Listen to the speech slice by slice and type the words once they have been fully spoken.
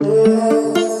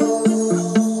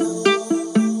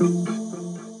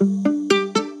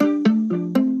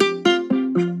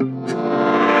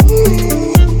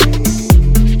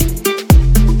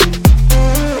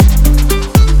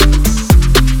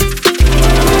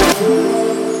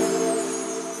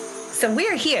So we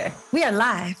are here. We are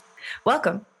live.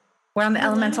 Welcome. We're on the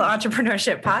Elemental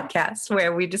Entrepreneurship Podcast,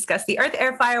 where we discuss the earth,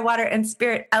 air, fire, water, and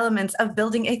spirit elements of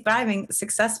building a thriving,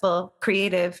 successful,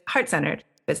 creative, heart-centered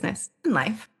business and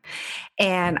life.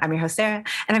 And I'm your host, Sarah,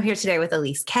 and I'm here today with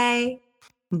Aleise K.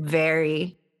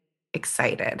 Very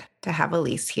excited to have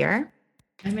Aleise here.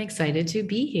 I'm excited to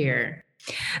be here.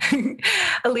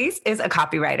 Aleise is a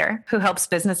copywriter who helps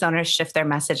business owners shift their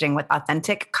messaging with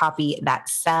authentic copy that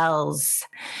sells.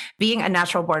 Being a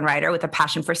natural-born writer with a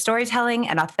passion for storytelling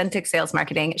and authentic sales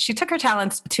marketing, she took her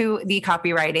talents to the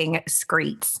copywriting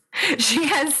streets. She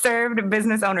has served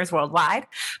business owners worldwide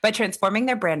by transforming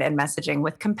their brand and messaging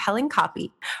with compelling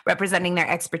copy, representing their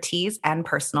expertise and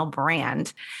personal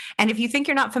brand. And if you think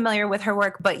you're not familiar with her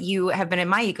work, but you have been in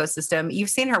my ecosystem,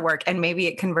 you've seen her work and maybe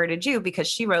it converted you because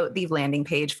she wrote the landing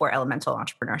page for Elemental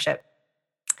Entrepreneurship.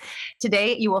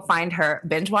 Today, you will find her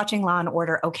binge watching Law &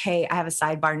 Order. Okay, I have a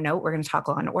sidebar note. We're going to talk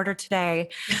Law & Order today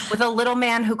with a little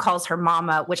man who calls her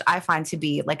mama, which I find to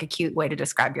be like a cute way to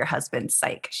describe your husband.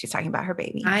 Psych. She's talking about her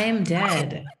baby. I am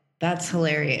dead. That's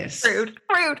hilarious. Rude.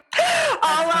 That's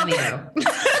funny though.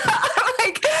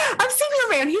 Like, I've seen your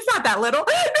man. He's not that little.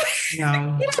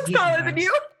 No. He's taller than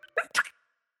you.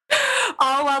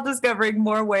 All while discovering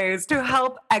more ways to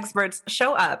help experts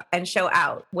show up and show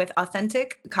out with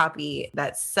authentic copy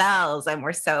that sells. And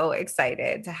we're so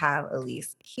excited to have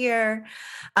Aleise here.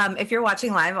 If you're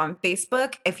watching live on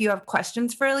Facebook, if you have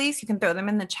questions for Aleise, you can throw them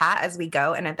in the chat as we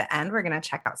go. And at the end, we're going to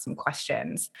check out some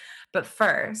questions. But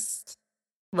first,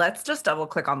 let's just double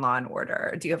click on Law &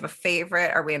 Order. Do you have a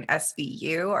favorite? Are we an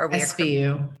SVU? Are we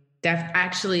SVU?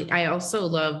 Actually, I also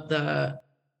love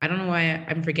I don't know why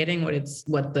I'm forgetting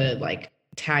what the like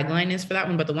tagline is for that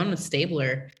one, but the one with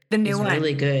Stabler, the new one,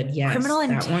 really good. Yes, Criminal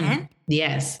Intent. One,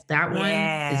 yes, that one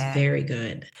is very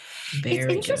good.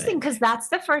 It's interesting because that's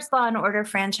the first Law & Order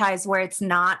franchise where it's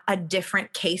not a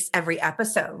different case every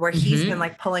episode, where he's been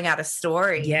like pulling out a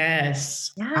story.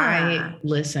 Yes, yeah.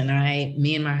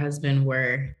 Me and my husband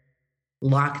were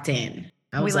locked in.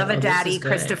 We love a daddy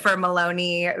Christopher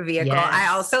Maloney vehicle. Yes. I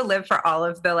also live for all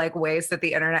of the like ways that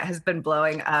the internet has been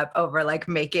blowing up over like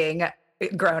making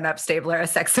grown-up Stabler a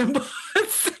sex symbol.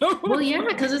 Well, yeah,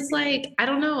 because it's like, I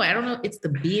don't know. It's the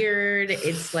beard.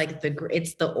 It's like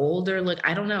it's the older look.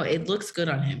 I don't know. It looks good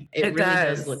on him. It really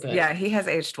does look good. Yeah, he has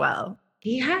aged well.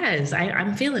 He has.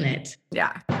 I'm feeling it.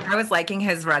 Yeah. I was liking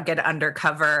his rugged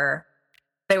undercover.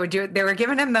 They were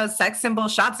giving him those sex symbol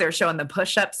shots. They were showing the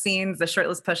push-up scenes, the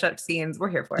shirtless push-up scenes. We're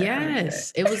here for it.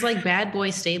 Yes. It was like Bad Boy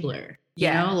Stabler.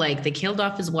 Yeah. You know, like they killed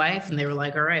off his wife and they were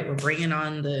like, all right, we're bringing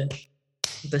on the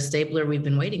Stabler we've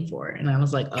been waiting for. And I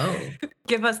was like, oh.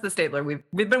 Give us the Stabler we've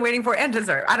been waiting for and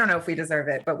deserve. I don't know if we deserve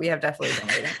it, but we have definitely been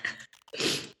waiting.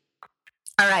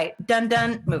 All right.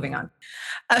 Done. Moving on.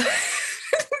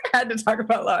 Had to talk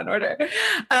about Law & Order.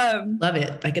 Love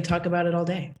it. I could talk about it all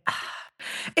day.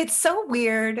 It's so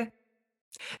weird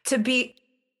to be,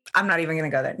 I'm not even going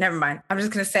to go there. Never mind. I'm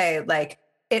just going to say like,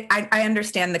 I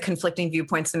understand the conflicting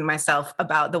viewpoints in myself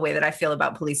about the way that I feel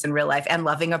about police in real life and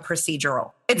loving a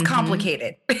procedural. It's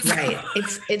complicated. Right.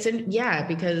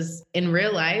 Because in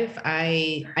real life,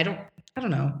 I don't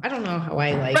know. I don't know how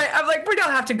I like. Right. I'm like, we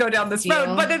don't have to go down this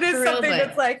road, but it is something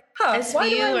that's like,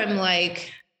 SVU, I'm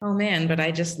like, oh man, but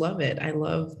I just love it. I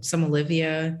love some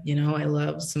Olivia, I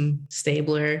love some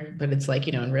Stabler, but it's like,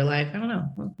 in real life, I don't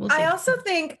know. We'll see. I also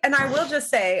think, and I will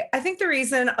just say, I think the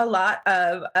reason a lot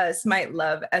of us might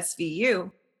love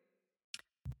SVU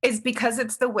is because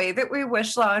it's the way that we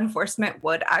wish law enforcement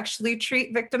would actually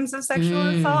treat victims of sexual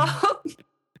assault.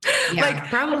 Yeah, like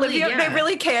probably, Olivia, they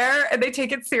really care and they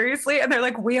take it seriously and they're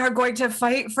like, we are going to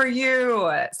fight for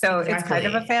you. So It's kind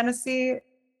of a fantasy.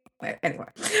 Anyway.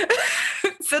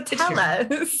 So tell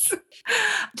us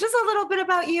just a little bit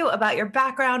about you, about your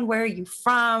background. Where are you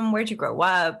from? Where'd you grow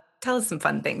up? Tell us some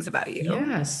fun things about you.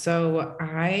 Yeah. So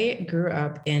I grew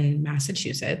up in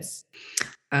Massachusetts.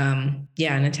 In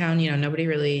a town, nobody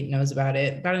really knows about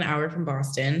it. About an hour from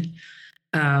Boston.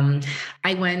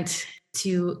 I went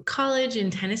to college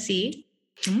in Tennessee.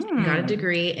 Got a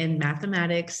degree in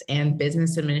mathematics and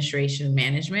business administration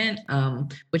management,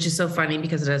 which is so funny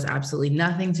because it has absolutely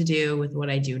nothing to do with what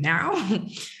I do now.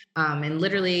 And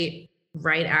literally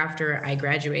right after I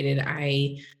graduated,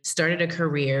 I started a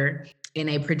career in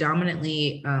a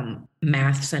predominantly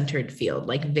math-centered field,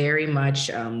 like very much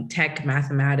tech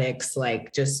mathematics,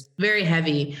 like just very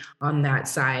heavy on that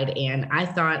side. And I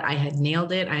thought I had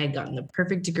nailed it. I had gotten the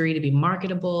perfect degree to be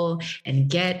marketable and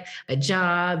get a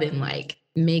job and like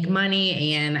make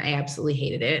money, and I absolutely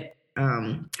hated it.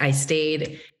 I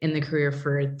stayed in the career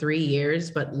for 3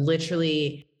 years, but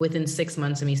literally within 6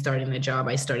 months of me starting the job,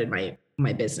 I started my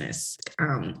my business.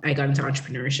 I got into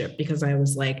entrepreneurship because I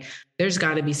was like, there's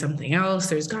got to be something else.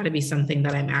 There's got to be something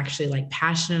that I'm actually like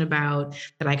passionate about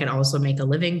that I could also make a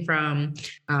living from.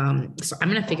 So I'm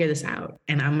going to figure this out,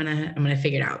 and I'm going to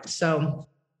figure it out. So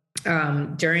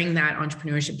during that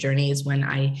entrepreneurship journey is when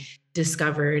I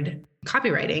discovered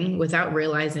copywriting without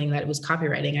realizing that it was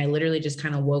copywriting. I literally just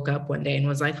kind of woke up one day and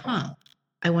was like,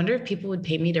 I wonder if people would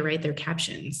pay me to write their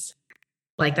captions.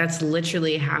 Like, that's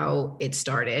literally how it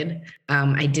started.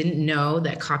 I didn't know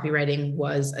that copywriting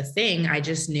was a thing. I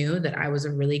just knew that I was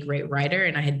a really great writer,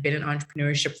 and I had been in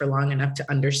entrepreneurship for long enough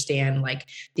to understand like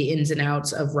the ins and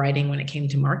outs of writing when it came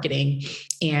to marketing.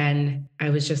 And I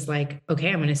was just like, okay,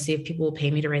 I'm going to see if people will pay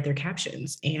me to write their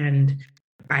captions. And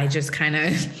I just kind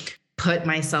of put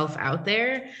myself out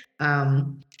there.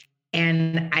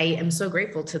 And I am so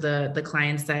grateful to the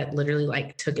clients that literally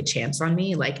like took a chance on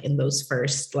me, like in those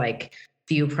first like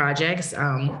few projects.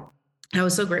 I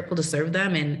was so grateful to serve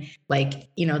them. And like,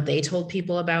 you know, they told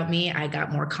people about me. I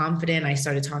got more confident. I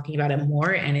started talking about it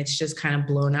more. And it's just kind of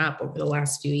blown up over the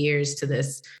last few years to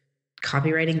this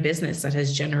copywriting business that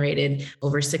has generated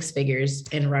over 6 figures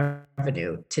in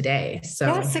revenue today. So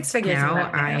yeah, 6 figures now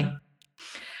in revenue.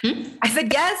 I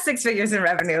said, yes, 6 figures in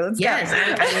revenue. Let's go.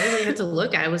 I literally had to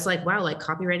look. I was like, wow, like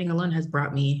copywriting alone has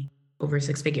brought me over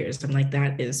 6 figures. I'm like,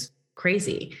 that is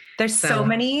crazy. There's so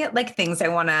many like things I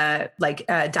want to like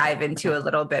dive into a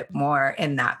little bit more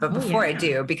in that. But before I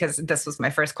do, because this was my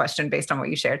first question based on what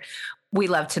you shared, we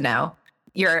love to know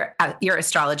your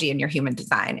astrology and your human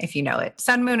design, if you know it.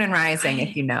 Sun, moon, and rising,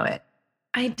 if you know it.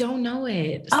 I don't know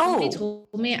it. Somebody told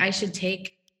me I should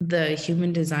take the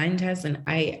human design test, and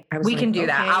I was we can do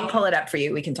that. I'll pull it up for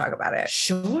you. We can talk about it.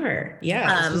 Sure.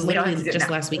 Yeah. This was literally just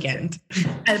last weekend.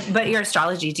 But your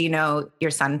astrology, do you know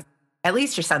your sun, at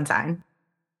least your sun sign?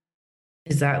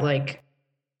 Is that like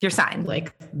your sign?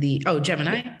 Like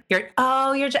Gemini?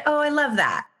 I love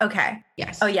that. Okay.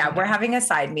 Yes. Oh yeah. Okay. We're having a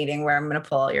side meeting where I'm going to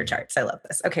pull all your charts. I love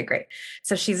this. Okay, great.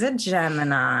 So she's a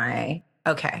Gemini.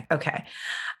 Okay.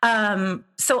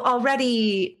 So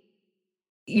already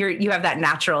you have that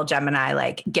natural Gemini,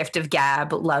 like gift of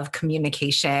gab, love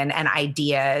communication and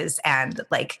ideas and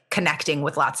like connecting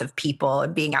with lots of people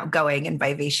and being outgoing and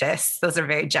vivacious. Those are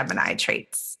very Gemini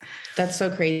traits. That's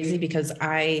so crazy because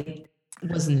I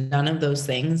was none of those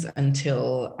things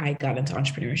until I got into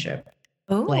entrepreneurship.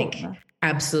 Ooh. Like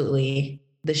absolutely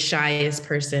the shyest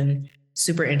person,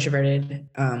 super introverted.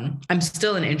 I'm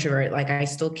still an introvert. Like I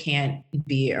still can't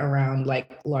be around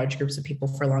like large groups of people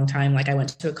for a long time. Like I went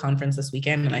to a conference this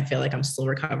weekend and I feel like I'm still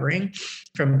recovering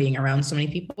from being around so many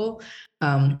people.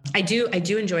 I do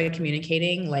enjoy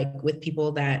communicating like with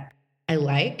people that I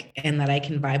like and that I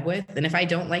can vibe with. And if I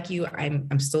don't like you,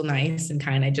 I'm still nice and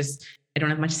kind. I don't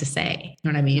have much to say.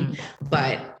 You know what I mean? Mm-hmm.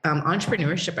 But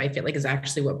entrepreneurship, I feel like is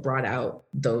actually what brought out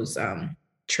those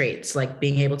traits, like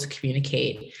being able to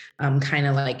communicate, kind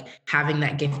of like having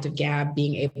that gift of gab,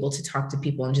 being able to talk to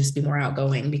people and just be more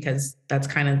outgoing, because that's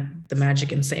kind of the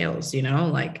magic in sales, you know,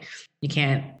 like you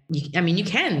can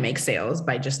make sales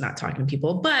by just not talking to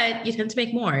people, but you tend to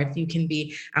make more if you can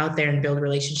be out there and build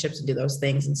relationships and do those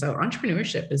things. And so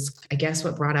entrepreneurship is, I guess,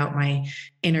 what brought out my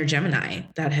inner Gemini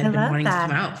that had been wanting to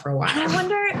come out for a while. And I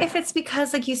wonder if it's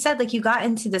because, like you said, like you got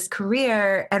into this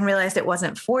career and realized it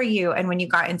wasn't for you. And when you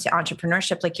got into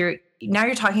entrepreneurship, like you're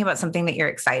talking about something that you're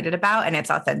excited about and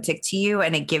it's authentic to you.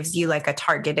 And it gives you like a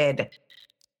targeted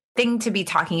thing to be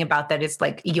talking about that is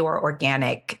like your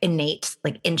organic, innate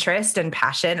like interest and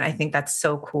passion. I think that's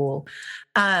so cool.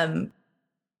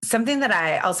 Something that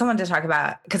I also wanted to talk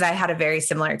about, because I had a very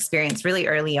similar experience really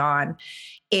early on,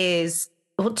 is,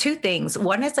 well, 2 things.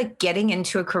 One is like getting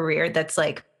into a career that's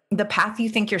like the path you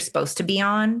think you're supposed to be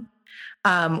on.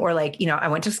 Or like, you know, I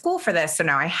went to school for this, so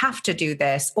now I have to do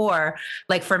this. Or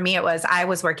like for me, I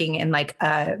was working in like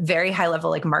a very high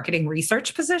level, like marketing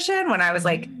research position when I was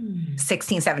like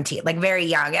 16, 17, like very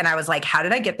young. And I was like, how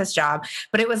did I get this job?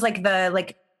 But it was like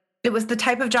it was the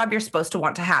type of job you're supposed to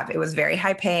want to have. It was very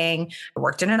high paying. I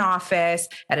worked in an office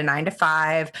at a 9 to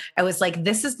 5. I was like,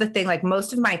 this is the thing. Like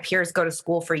most of my peers go to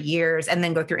school for years and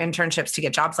then go through internships to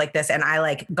get jobs like this. And I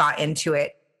like got into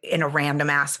it in a random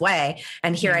ass way.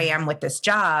 And here I am with this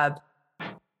job.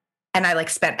 And I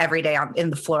like spent every day in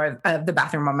the floor of the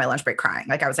bathroom on my lunch break crying.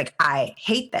 Like I was like, I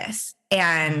hate this.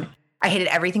 And I hated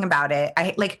everything about it.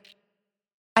 I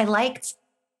liked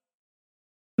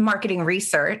marketing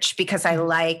research because I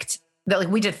liked that,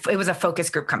 like it was a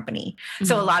focus group company. Mm-hmm.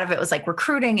 So a lot of it was like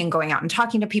recruiting and going out and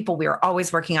talking to people. We were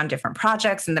always working on different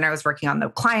projects. And then I was working on the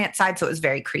client side. So it was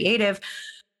very creative,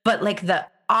 but like the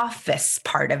office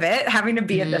part of it, having to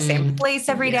be in the same place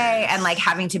every day, and like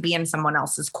having to be in someone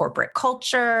else's corporate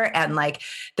culture, and like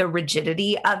the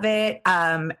rigidity of it,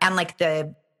 and like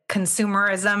the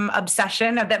consumerism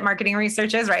obsession of that marketing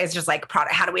research is, right? It's just like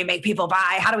product. How do we make people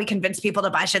buy? How do we convince people to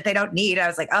buy shit they don't need? I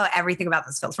was like, oh, everything about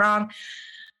this feels wrong.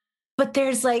 But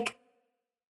there's like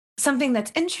something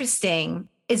that's interesting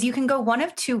is you can go one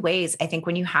of two ways. I think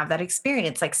when you have that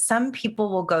experience, like some people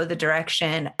will go the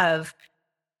direction of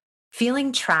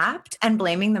feeling trapped and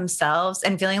blaming themselves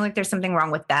and feeling like there's something wrong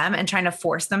with them and trying to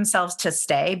force themselves to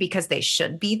stay because they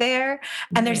should be there.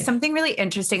 And there's something really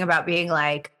interesting about being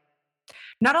like,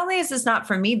 not only is this not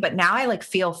for me, but now I like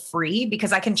feel free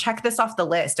because I can check this off the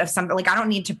list of something. Like, I don't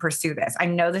need to pursue this. I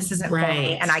know this isn't for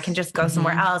me, and I can just go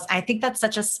somewhere else. I think that's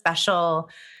such a special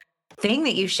thing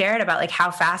that you shared about like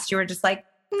how fast you were just like,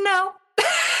 no,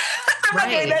 I'm not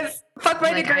doing this. Fuck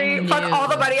my degree. Fuck all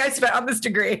the money I spent on this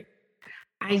degree.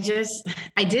 I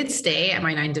did stay at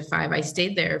my 9 to 5. I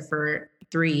stayed there for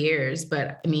 3 years,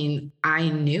 but I mean, I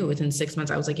knew within 6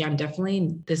 months, I was like, yeah,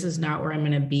 this is not where I'm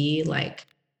going to be like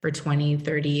for 20,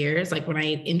 30 years. Like when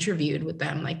I interviewed with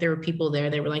them, like there were people there,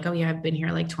 they were like, oh yeah, I've been here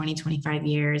like 20, 25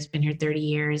 years, been here 30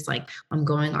 years. Like I'm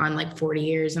going on like 40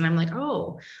 years. And I'm like,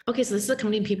 oh, okay. So this is a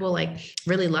company people like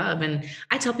really love. And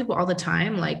I tell people all the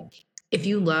time, like, if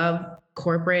you love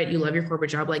corporate, you love your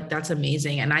corporate job, like that's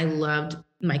amazing. And I loved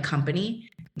my company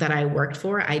that I worked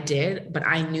for. I did, but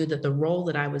I knew that the role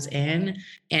that I was in,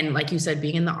 and like you said,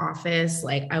 being in the office,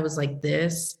 like I was like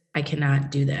I cannot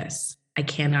do this. I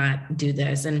cannot do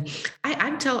this. And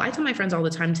I tell my friends all the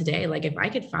time today, like if I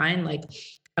could find like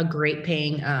a great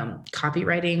paying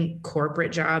copywriting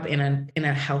corporate job in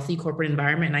a healthy corporate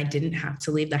environment, and I didn't have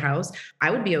to leave the house, I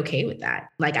would be okay with that.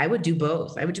 Like I would do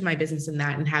both. I would do my business in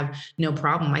that and have no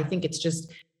problem. I think it's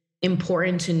just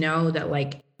important to know that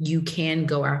like you can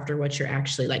go after what you're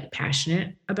actually like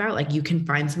passionate about. Like you can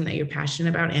find something that you're passionate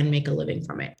about and make a living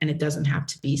from it. And it doesn't have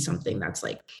to be something that's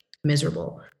like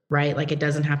miserable, right? Like it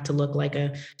doesn't have to look like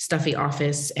a stuffy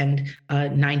office and a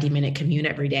 90-minute commute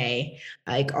every day,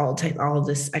 like all of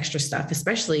this extra stuff,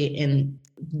 especially in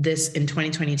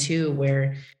 2022,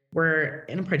 where we're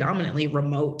in a predominantly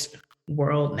remote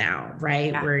world now,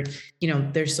 right? Yeah. Where,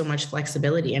 there's so much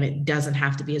flexibility, and it doesn't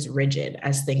have to be as rigid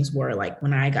as things were like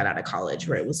when I got out of college,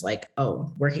 where it was like,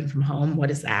 oh, working from home, what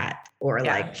is that? Or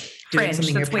like doing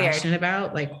something you're passionate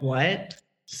about, like what?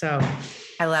 So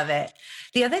I love it.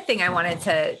 The other thing I wanted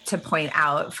to point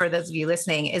out for those of you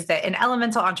listening is that in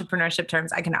elemental entrepreneurship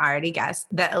terms, I can already guess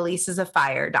that Aleise is a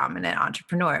fire dominant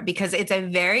entrepreneur, because it's a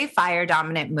very fire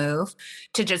dominant move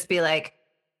to just be like,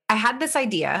 I had this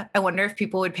idea. I wonder if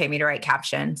people would pay me to write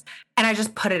captions. And I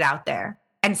just put it out there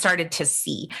and started to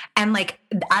see. And like,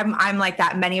 I'm like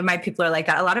that. Many of my people are like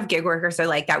that. A lot of gig workers are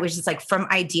like that, which is like from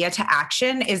idea to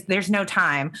action there's no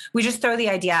time. We just throw the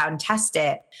idea out and test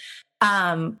it.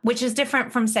 Which is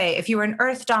different from, say, if you were an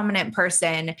earth dominant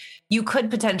person, you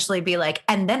could potentially be like,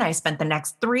 and then I spent the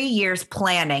next 3 years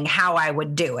planning how I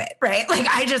would do it, right? Like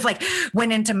I just like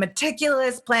went into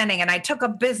meticulous planning, and I took a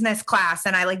business class,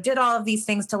 and I like did all of these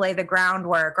things to lay the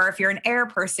groundwork. Or if you're an air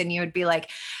person, you would be like,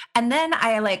 and then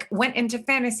I like went into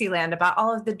fantasy land about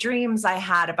all of the dreams I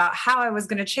had about how I was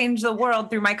going to change the world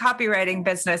through my copywriting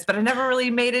business, but I never really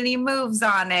made any moves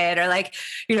on it. Or like,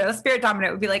 spirit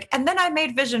dominant would be like, and then I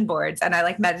made vision boards. And I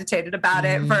like meditated about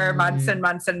it for months and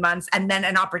months and months. And then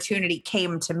an opportunity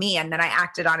came to me, and then I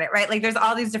acted on it, right? Like there's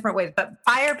all these different ways, but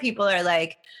fire people are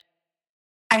like,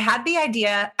 I had the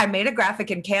idea, I made a graphic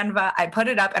in Canva, I put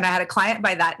it up, and I had a client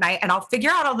by that night, and I'll figure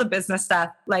out all the business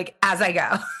stuff like as I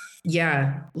go.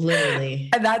 Yeah, literally.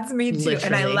 And that's me too. Literally.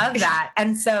 And I love that.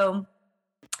 And so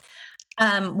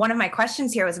one of my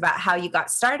questions here was about how you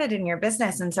got started in your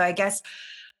business. And so I guess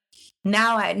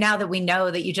now that we know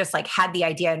that you just like had the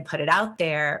idea and put it out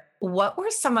there, what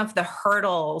were some of the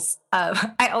hurdles of,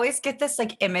 I always get this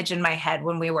like image in my head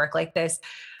when we work like this.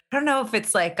 I don't know if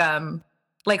it's like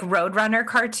Roadrunner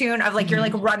cartoon of like, you're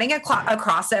like running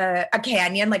across a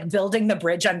canyon, like building the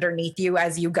bridge underneath you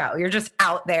as you go. You're just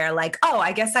out there like, oh,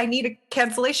 I guess I need a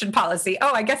cancellation policy.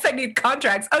 Oh, I guess I need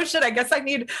contracts. Oh shit, I guess I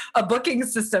need a booking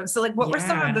system. So like, what were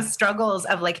some of the struggles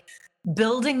of like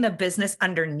building the business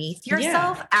underneath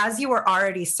yourself as you were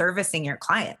already servicing your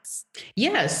clients?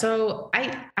 Yeah. So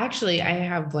I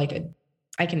have like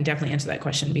I can definitely answer that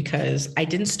question, because I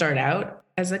didn't start out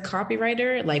as a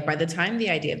copywriter. Like by the time the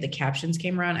idea of the captions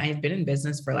came around, I've been in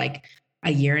business for like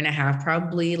a year and a half,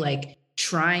 probably, like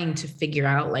trying to figure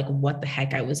out like what the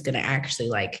heck I was going to actually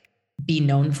like be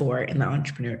known for in the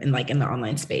entrepreneur and like in the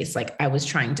online space. Like I was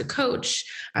trying to coach,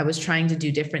 I was trying to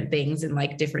do different things in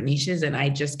like different niches, and I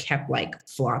just kept like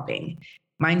flopping.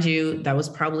 Mind you, that was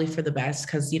probably for the best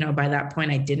because, by that point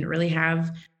I didn't really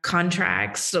have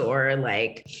contracts or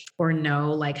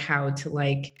know how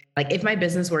to if my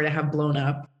business were to have blown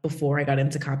up before I got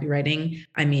into copywriting,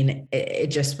 I mean, it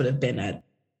just would have been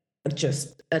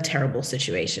just a terrible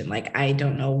situation. Like, I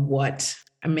don't know what,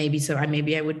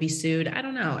 maybe I would be sued. I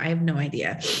don't know. I have no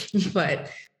idea.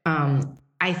 But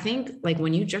I think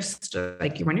when you just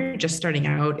when you're just starting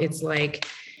out, it's like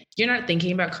you're not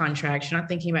thinking about contracts, you're not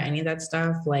thinking about any of that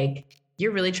stuff. Like,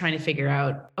 you're really trying to figure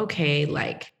out, okay,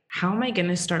 how am I going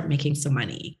to start making some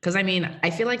money? Because I mean, I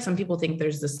feel like some people think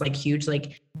there's this huge,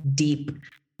 deep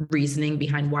reasoning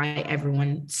behind why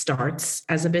everyone starts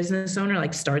as a business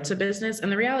owner, starts a business. And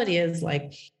the reality is,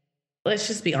 let's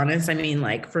just be honest. I mean,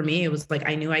 for me, it was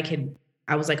I knew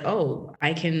I was like, oh,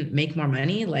 I can make more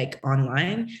money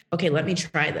online. Okay, let me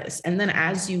try this. And then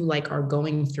as you are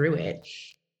going through it,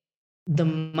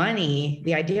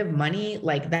 the idea of money,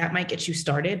 that might get you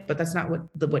started, but that's not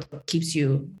what keeps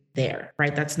you there,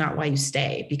 right? That's not why you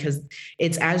stay, because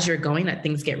it's as you're going that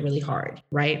things get really hard,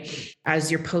 right?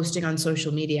 As you're posting on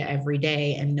social media every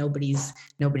day and nobody's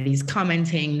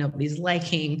commenting, nobody's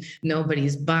liking,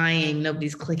 nobody's buying,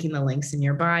 nobody's clicking the links in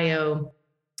your bio.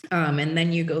 And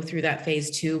then you go through that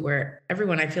phase too, where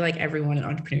I feel like everyone in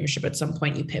entrepreneurship at some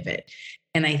point you pivot.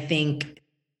 And I think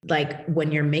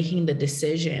when you're making the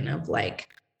decision of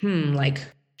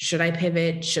should I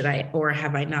pivot? Or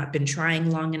have I not been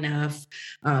trying long enough?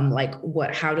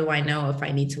 How do I know if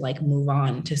I need to move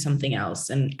on to something else?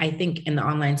 And I think in the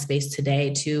online space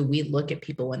today too, we look at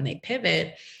people when they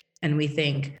pivot and we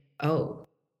think, oh,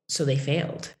 so they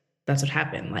failed. That's what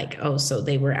happened. Oh, so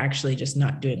they were actually just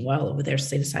not doing well over there.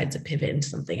 So they decided to pivot into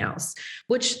something else,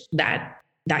 which that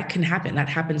can happen. That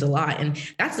happens a lot. And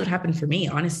that's what happened for me,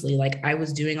 honestly. I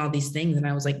was doing all these things and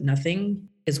I was nothing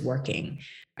is working.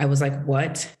 I was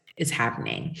what is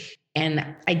happening?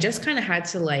 And I just kind of had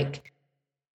to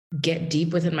get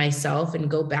deep within myself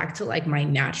and go back to my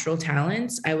natural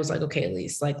talents. I was okay,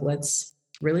 Aleise, let's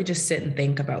really just sit and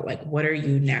think about what are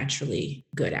you naturally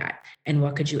good at and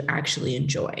what could you actually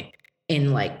enjoy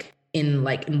in both.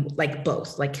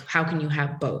 How can you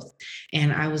have both?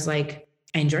 And I was I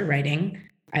enjoy writing.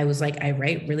 I was I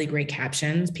write really great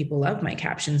captions. People love my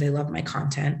captions. They love my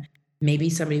content. Maybe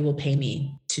somebody will pay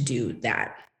me to do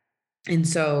that. And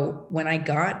so when I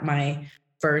got my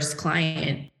first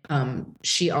client,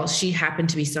 she happened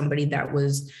to be somebody that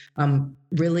was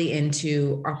really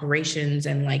into operations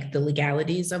and the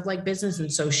legalities of business.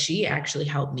 And so she actually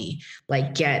helped me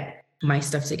get my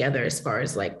stuff together as far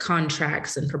as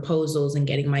contracts and proposals and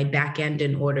getting my back end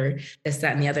in order, this,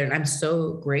 that, and the other. And I'm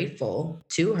so grateful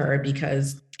to her,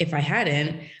 because if I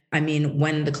hadn't, I mean,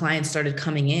 when the clients started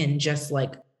coming in, just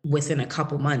within a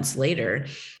couple months later,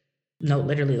 no,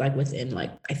 literally within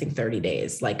I think 30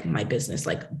 days, my business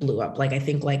blew up. I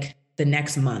think the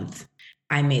next month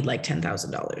I made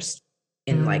 $10,000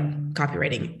 in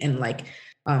copywriting and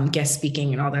guest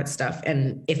speaking and all that stuff.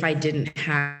 And if I didn't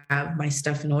have my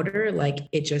stuff in order,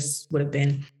 it just would have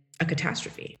been a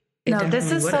catastrophe. No,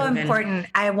 this is so important.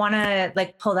 I want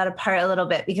to pull that apart a little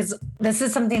bit, because this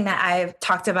is something that I've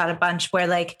talked about a bunch,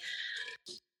 where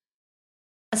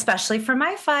especially for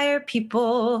my fire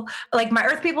people, my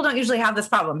earth people don't usually have this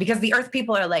problem, because the earth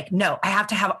people are no, I have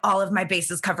to have all of my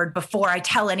bases covered before I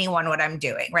tell anyone what I'm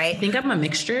doing. Right. I think I'm a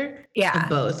mixture of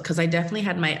both, because I definitely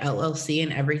had my LLC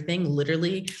and everything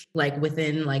literally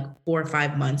within 4 or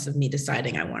 5 months of me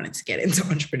deciding I wanted to get into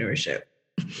entrepreneurship.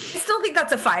 I still think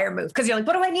that's a fire move, because you're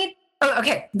what do I need? Oh,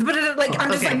 okay. But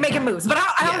I'm just making moves, but I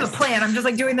don't have a plan. I'm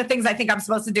just doing the things I think I'm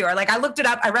supposed to do. Or I looked it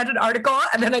up, I read an article,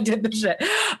 and then I did the shit.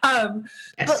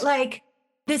 Yes. But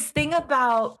this thing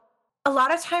about a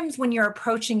lot of times when you're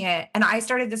approaching it, and I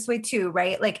started this way too,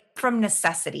 right? From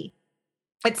necessity.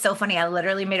 It's so funny. I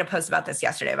literally made a post about this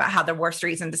yesterday, about how the worst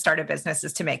reason to start a business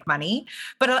is to make money.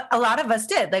 But a lot of us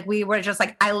did. We were just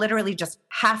I literally just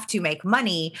have to make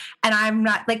money. And I'm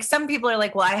not some people are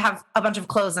well, I have a bunch of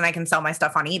clothes and I can sell my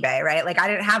stuff on eBay, right? I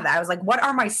didn't have that. I was what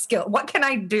are my skills? What can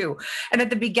I do? And at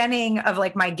the beginning of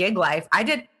my gig life, I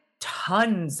did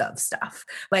tons of stuff.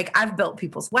 I've built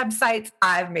people's websites.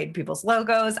 I've made people's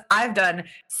logos. I've done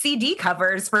CD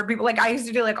covers for people. I used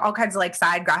to do all kinds of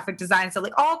side graphic design. So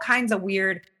all kinds of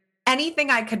weird,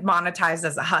 anything I could monetize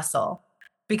as a hustle,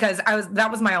 because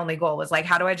that was my only goal, was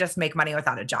how do I just make money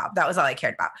without a job? That was all I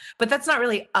cared about. But that's not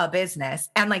really a business.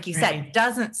 And like you said,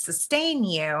 doesn't sustain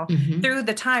you through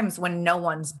the times when no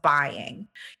one's buying.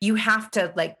 You have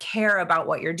to care about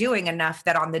what you're doing enough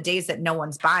that on the days that no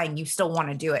one's buying, you still want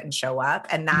to do it and show up.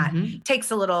 And that takes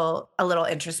a little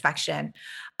introspection.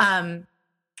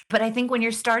 But I think when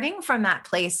you're starting from that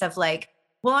place of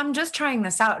well, I'm just trying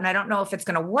this out and I don't know if it's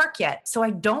going to work yet. So I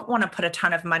don't want to put a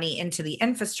ton of money into the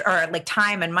infrastructure, or like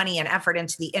time and money and effort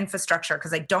into the infrastructure,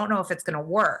 because I don't know if it's going to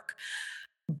work.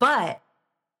 But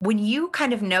when you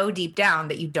kind of know deep down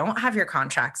that you don't have your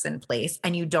contracts in place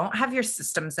and you don't have your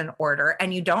systems in order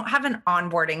and you don't have an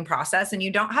onboarding process and you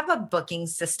don't have a booking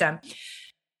system,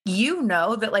 you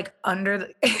know that like under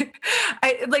the,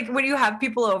 I like when you have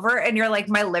people over and you're like,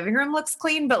 my living room looks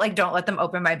clean, but like, don't let them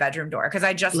open my bedroom door because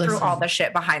I just threw all the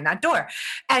shit behind that door.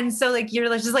 And so like, you're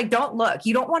just like, don't look.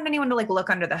 You don't want anyone to like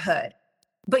look under the hood,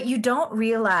 but you don't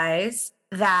realize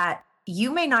that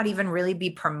you may not even really be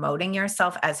promoting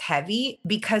yourself as heavy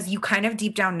because you kind of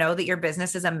deep down know that your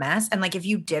business is a mess. And like, if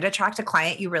you did attract a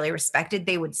client you really respected,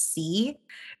 they would see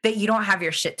that you don't have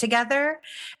your shit together.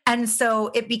 And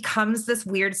so it becomes this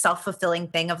weird self-fulfilling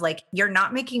thing of like, you're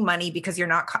not making money because you're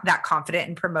not that confident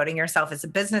in promoting yourself as a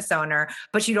business owner,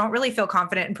 but you don't really feel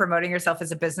confident in promoting yourself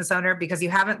as a business owner because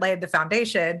you haven't laid the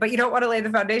foundation, but you don't want to lay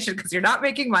the foundation because you're not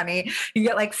making money. You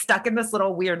get like stuck in this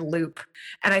little weird loop.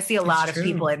 And I see a lot of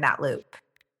people in that loop.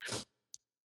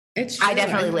 It's true. I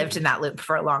definitely lived in that loop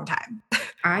for a long time.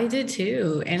 I did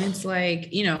too. And it's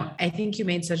like, you know, I think you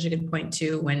made such a good point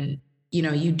too, when, you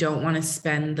know, you don't want to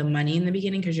spend the money in the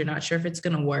beginning because you're not sure if it's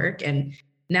going to work. And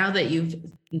now that you've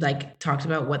like talked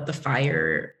about what the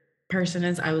fire person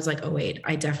is, I was like, oh wait,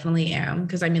 I definitely am.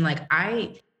 Cause I mean, like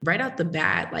right out the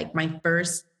bat, like my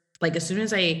first, like as soon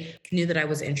as I knew that I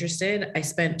was interested, I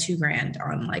spent $2,000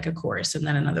 on like a course and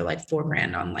then another like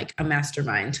 $4,000 on like a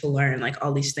mastermind to learn like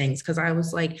all these things. Cause I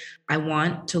was like, I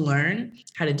want to learn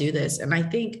how to do this. And I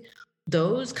think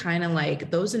those kind of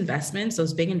like those investments,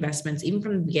 those big investments, even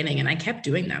from the beginning, and I kept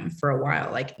doing them for a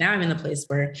while. Like now I'm in the place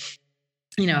where,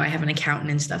 you know, I have an accountant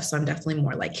and stuff. So I'm definitely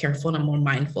more like careful and I'm more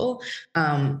mindful.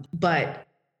 But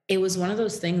it was one of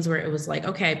those things where it was like,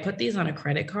 okay, I put these on a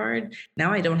credit card.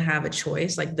 Now I don't have a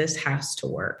choice. Like this has to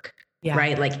work. Yeah.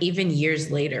 Right. Like even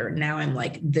years later, now I'm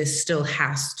like, this still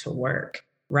has to work.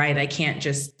 Right. I can't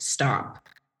just stop.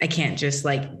 I can't just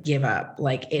like give up.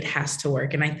 Like it has to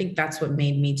work. And I think that's what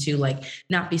made me to like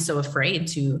not be so afraid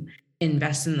to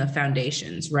invest in the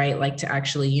foundations, right? Like to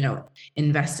actually, you know,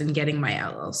 invest in getting my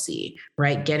LLC,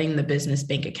 right? Getting the business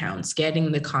bank accounts,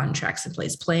 getting the contracts in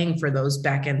place, playing for those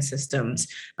back-end systems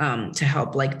to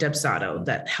help, like Dubsado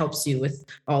that helps you with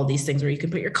all these things where you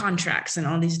can put your contracts and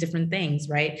all these different things,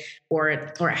 right?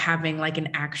 Or having like an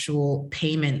actual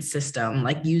payment system,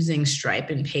 like using Stripe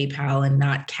and PayPal and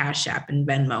not Cash App and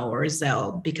Venmo or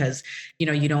Zelle because, you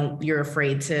know, you're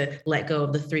afraid to let go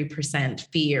of the 3%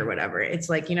 fee or whatever. It's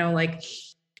like, you know, like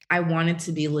I wanted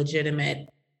to be legitimate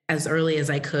as early as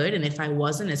I could. And if I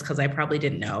wasn't, it's because I probably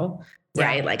didn't know,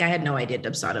 right? Yeah. Like I had no idea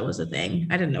Dubsado was a thing.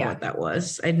 I didn't know what that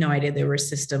was. I had no idea there were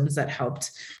systems that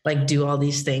helped like do all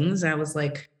these things. I was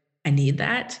like, I need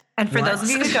that. And for those of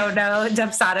you who don't know,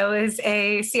 Dubsado is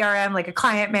a CRM, like a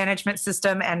client management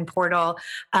system and portal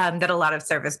that a lot of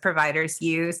service providers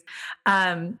use.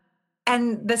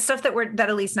 And the stuff that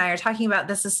Aleise and I are talking about,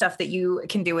 this is stuff that you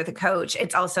can do with a coach.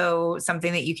 It's also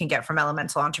something that you can get from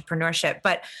Elemental Entrepreneurship.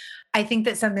 But I think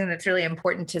that something that's really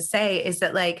important to say is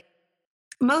that like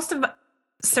most of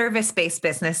service-based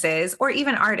businesses or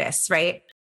even artists, right?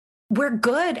 We're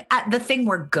good at the thing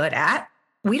we're good at.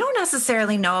 We don't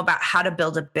necessarily know about how to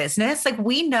build a business. Like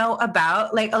we know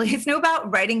about, like Aleise knew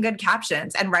about writing good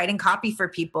captions and writing copy for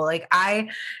people. Like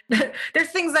there's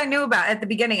things I knew about at the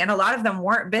beginning and a lot of them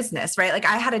weren't business, right? Like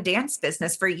I had a dance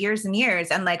business for years and years.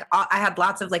 And like I had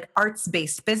lots of like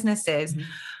arts-based businesses. Mm-hmm.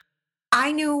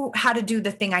 I knew how to do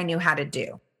the thing I knew how to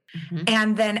do. Mm-hmm.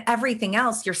 And then everything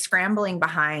else you're scrambling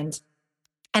behind.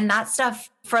 And that stuff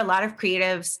for a lot of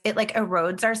creatives, it like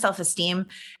erodes our self-esteem.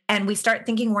 And we start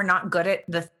thinking we're not good at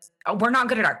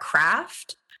our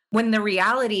craft, when the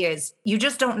reality is you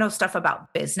just don't know stuff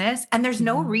about business. And there's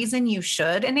no reason you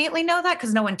should innately know that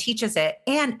because no one teaches it.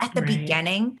 And at the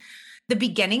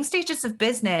beginning stages of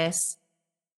business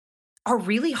are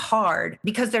really hard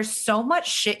because there's so much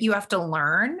shit you have to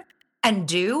learn and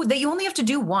do that you only have to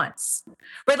do once,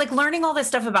 right? Like learning all this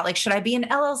stuff about like, should I be an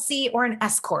LLC or an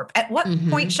S Corp? At what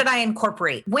point should I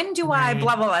incorporate? When do I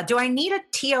blah, blah, blah? Do I need a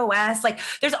TOS? Like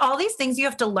there's all these things you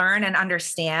have to learn and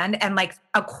understand and like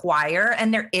acquire.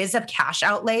 And there is a cash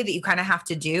outlay that you kind of have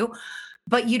to do,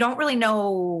 but you don't really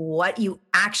know what you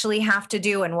actually have to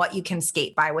do and what you can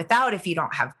skate by without if you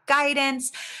don't have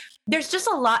guidance. There's just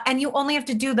a lot, and you only have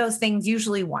to do those things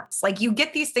usually once. Like you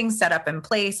get these things set up in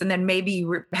place and then maybe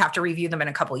you have to review them in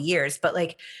a couple of years. But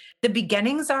like the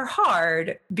beginnings are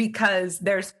hard because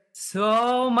there's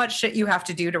so much shit you have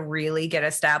to do to really get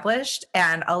established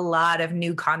and a lot of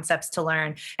new concepts to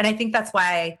learn. And I think that's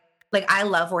why like, I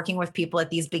love working with people at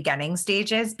these beginning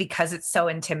stages because it's so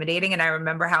intimidating. And I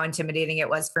remember how intimidating it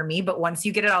was for me. But once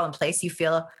you get it all in place, you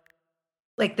feel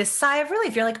like this sigh of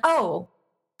relief. You're like, oh,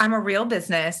 I'm a real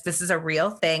business. This is a real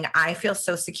thing. I feel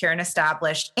so secure and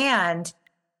established. And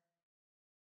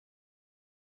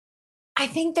I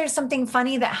think there's something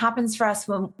funny that happens for us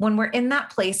when we're in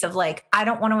that place of like, I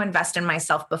don't want to invest in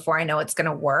myself before I know it's going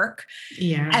to work.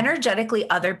 Yeah. Energetically,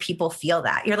 other people feel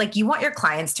that. You're like, you want your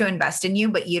clients to invest in you,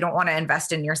 but you don't want to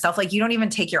invest in yourself. Like, you don't even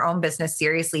take your own business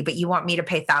seriously, but you want me to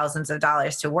pay thousands of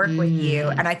dollars to work with you.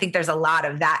 And I think there's a lot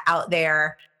of that out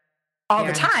there all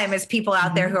the time, is people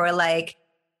out there who are like,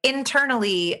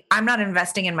 internally, I'm not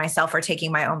investing in myself or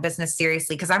taking my own business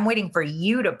seriously because I'm waiting for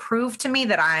you to prove to me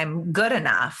that I'm good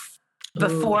enough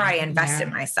before I invest in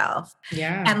myself.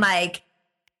 Yeah. And like,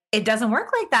 it doesn't work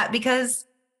like that because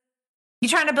you're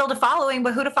trying to build a following,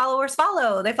 but who do followers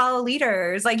follow? They follow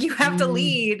leaders. Like, you have to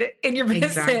lead in your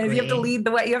business. Exactly. You have to lead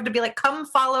the way. You have to be like, come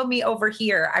follow me over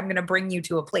here. I'm going to bring you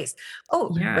to a place. Oh,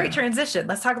 great transition.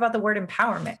 Let's talk about the word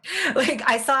empowerment. Like,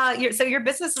 I saw your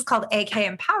business is called AK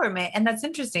Empowerment. And that's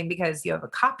interesting because you have a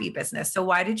copy business. So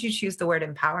why did you choose the word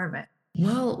empowerment?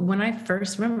 Well, when I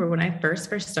first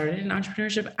started in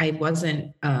entrepreneurship, I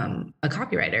wasn't a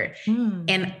copywriter.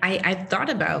 And I've thought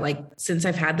about, like, since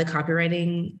I've had the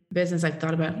copywriting business, I've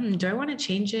thought about, do I want to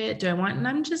change it? And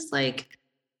I'm just like,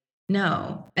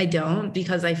 no, I don't,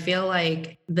 because I feel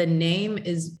like the name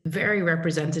is very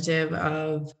representative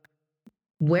of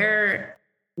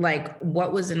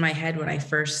what was in my head when I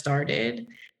first started.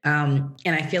 And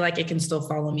I feel like it can still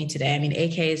follow me today. I mean,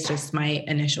 AK is just my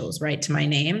initials, right, to my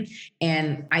name.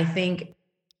 And I think,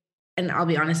 and I'll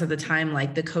be honest, at the time,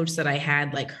 like, the coach that I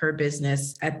had, like, her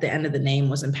business at the end of the name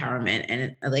was empowerment.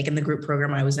 And like, in the group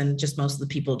program I was in, just most of the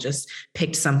people just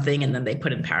picked something and then they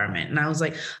put empowerment. And I was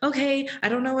like, okay, I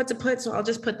don't know what to put, so I'll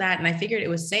just put that. And I figured it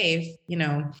was safe,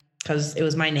 because it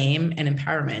was my name and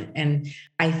empowerment. And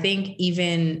I think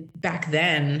even back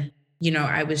then,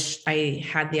 I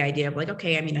had the idea of like,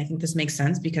 okay, I mean, I think this makes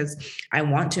sense because I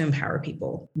want to empower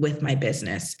people with my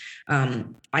business.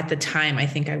 At the time, I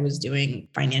think I was doing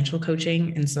financial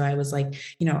coaching. And so I was like,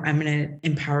 I'm going to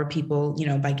empower people,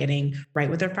 by getting right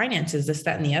with their finances, this,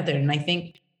 that, and the other. And I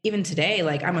think even today,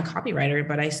 like, I'm a copywriter,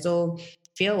 but I still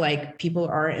feel like people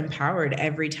are empowered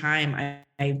every time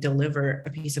I deliver a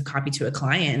piece of copy to a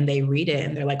client and they read it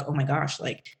and they're like, oh my gosh,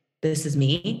 like, this is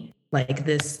me. Like,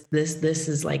 this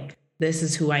is like, this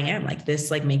is who I am. Like, this,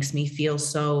 like, makes me feel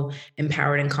so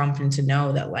empowered and confident to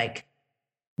know that, like,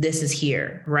 this is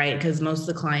here, right? Because most of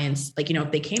the clients, like,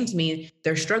 if they came to me,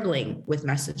 they're struggling with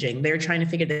messaging. They're trying to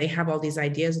figure that they have all these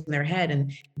ideas in their head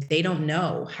and they don't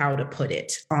know how to put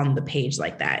it on the page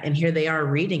like that. And here they are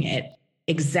reading it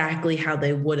exactly how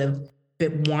they would have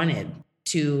wanted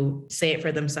to say it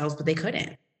for themselves, but they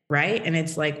couldn't. Right. And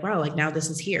it's like, wow, like, now this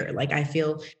is here. Like, I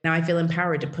feel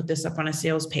empowered to put this up on a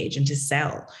sales page and to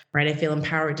sell. Right. I feel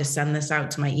empowered to send this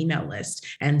out to my email list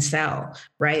and sell.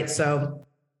 Right. So,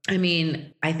 I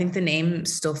mean, I think the name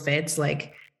still fits.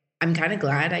 Like, I'm kind of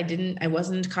glad I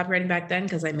wasn't copywriting back then,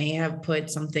 because I may have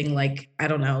put something like, I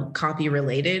don't know, copy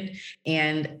related.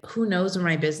 And who knows where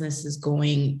my business is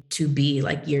going to be,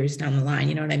 like, years down the line.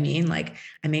 You know what I mean? Like,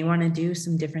 I may want to do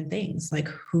some different things. Like,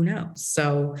 who knows?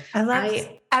 So I love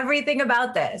everything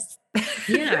about this.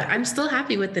 Yeah, I'm still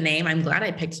happy with the name. I'm glad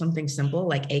I picked something simple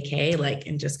like AK, like,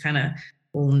 and just kind of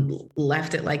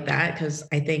left it like that, because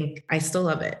I think I still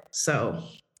love it. So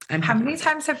how many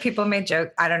times have people made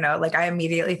jokes? I don't know. Like, I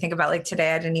immediately think about, like,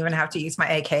 today I didn't even have to use my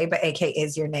AK, but AK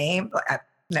is your name.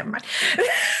 Never mind.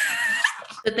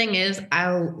 The thing is,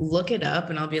 I'll look it up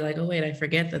and I'll be like, oh, wait, I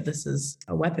forget that this is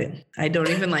a weapon. I don't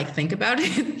even think about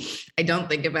it. I don't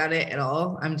think about it at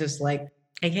all. I'm just like,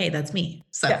 okay, that's me.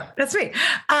 So yeah, that's me.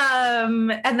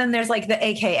 And then there's like the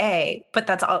AKA, but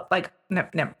that's all like, no.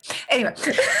 Anyway.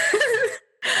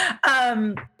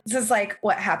 This is like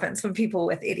what happens when people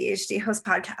with ADHD host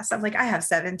podcasts. I'm like, I have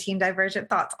 17 divergent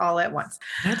thoughts all at once.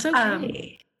 That's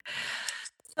okay.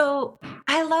 So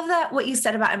I love that what you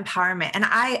said about empowerment. And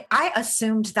I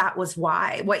assumed that was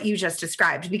why, what you just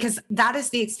described, because that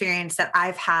is the experience that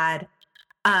I've had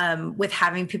with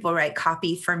having people write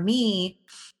copy for me.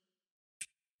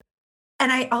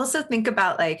 And I also think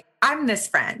about, like, I'm this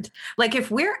friend. Like,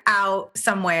 if we're out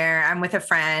somewhere, I'm with a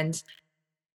friend,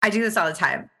 I do this all the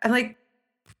time. I'm like,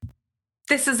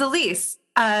 this is Aleise.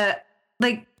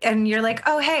 And you're like,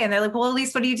 oh, hey. And they're like, well,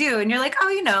 Aleise, what do you do? And you're like,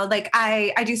 oh, like,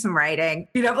 I do some writing,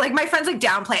 like, my friends like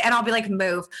downplay, and I'll be like,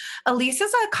 move. Aleise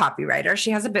is a copywriter.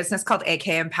 She has a business called AK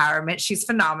Empowerment. She's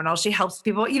phenomenal. She helps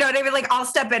people, you know what I mean? Like, I'll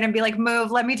step in and be like,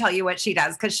 move, let me tell you what she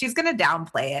does, because she's going to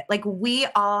downplay it. Like, we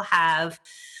all have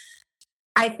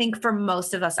I think for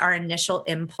most of us, our initial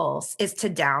impulse is to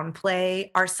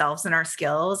downplay ourselves and our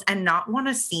skills and not want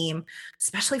to seem,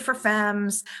 especially for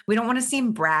femmes, we don't want to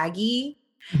seem braggy.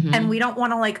 And we don't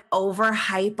want to like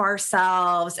overhype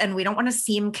ourselves and we don't want to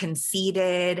seem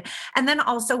conceited. And then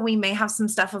also we may have some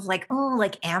stuff of like, oh,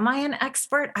 like, am I an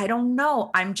expert? I don't know.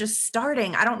 I'm just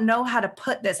starting. I don't know how to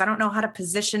put this. I don't know how to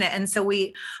position it. And so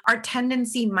our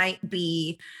tendency might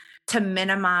be to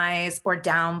minimize or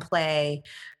downplay.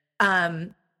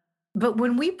 But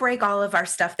when we break all of our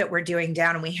stuff that we're doing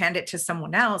down and we hand it to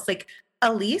someone else, like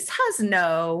Aleise has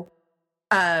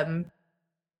um,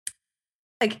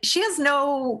 she has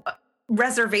no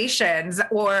reservations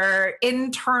or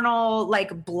internal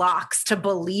like blocks to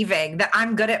believing that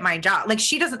I'm good at my job. Like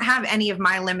she doesn't have any of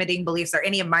my limiting beliefs or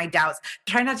any of my doubts.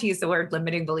 Try not to use the word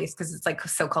limiting beliefs because it's like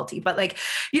so culty, but like,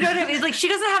 you know what I mean? Like she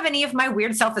doesn't have any of my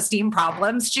weird self-esteem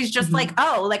problems. She's just like,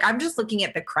 oh, like I'm just looking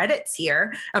at the credits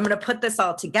here. I'm going to put this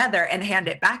all together and hand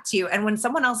it back to you. And when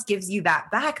someone else gives you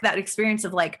that back, that experience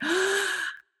of like,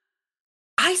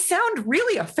 I sound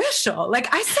really official.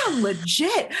 Like I sound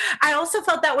legit. I also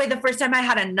felt that way the first time I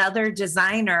had another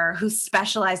designer who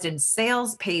specialized in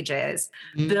sales pages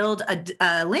build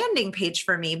a landing page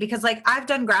for me because like I've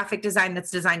done graphic design that's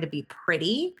designed to be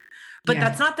pretty, but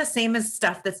that's not the same as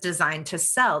stuff that's designed to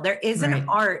sell. There is an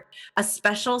art, a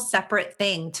special separate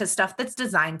thing to stuff that's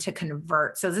designed to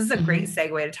convert. So this is a great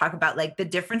segue to talk about like the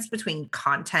difference between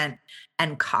content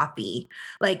and copy.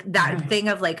 Like that thing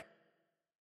of like,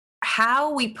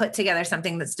 how we put together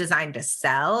something that's designed to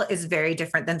sell is very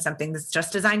different than something that's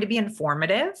just designed to be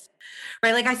informative,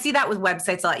 right? Like I see that with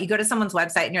websites a lot. You go to someone's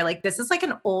website and you're like, this is like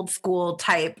an old school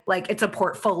type, like it's a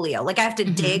portfolio. Like I have to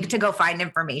dig to go find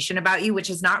information about you, which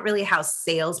is not really how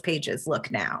sales pages look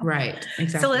now. Right.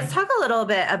 Exactly. So let's talk a little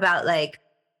bit about like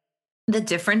the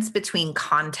difference between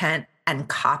content and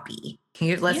copy.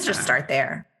 Let's just start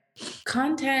there.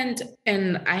 Content,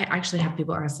 and I actually have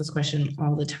people ask this question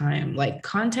all the time, like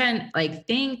content, like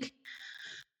think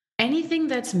anything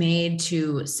that's made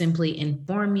to simply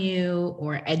inform you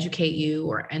or educate you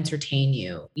or entertain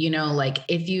you, like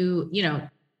if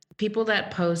people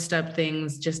that post up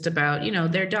things just about,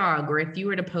 their dog, or if you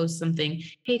were to post something,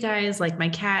 hey guys, like my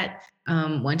cat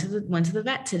went to the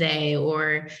vet today,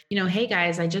 or, hey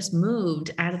guys, I just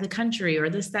moved out of the country, or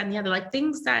this, that, and the other, like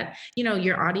things that,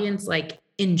 your audience like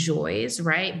enjoys,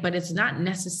 right? But it's not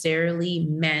necessarily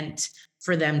meant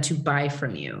for them to buy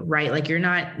from you, right? Like you're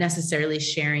not necessarily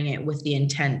sharing it with the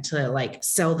intent to like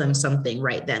sell them something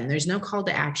right then. There's no call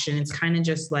to action. It's kind of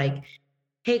just like,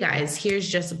 hey guys, here's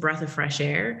just a breath of fresh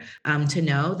air to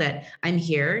know that I'm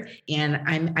here and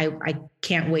I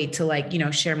can't wait to like,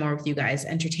 share more with you guys,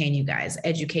 entertain you guys,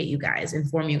 educate you guys,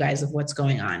 inform you guys of what's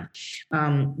going on.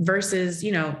 Versus,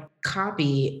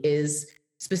 copy is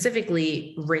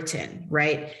specifically written,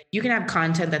 right? You can have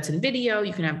content that's in video,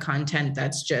 you can have content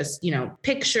that's just,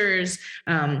 pictures,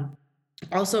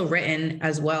 also written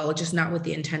as well, just not with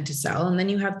the intent to sell. And then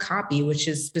you have copy, which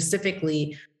is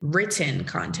specifically written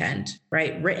content,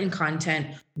 right? Written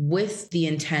content with the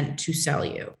intent to sell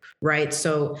you, right?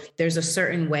 So there's a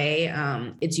certain way,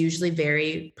 it's usually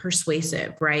very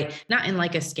persuasive, right? Not in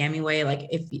like a scammy way. Like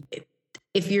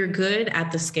if you're good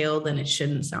at the scale, then it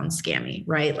shouldn't sound scammy,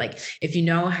 right? Like if you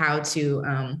know how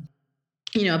to,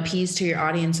 appease to your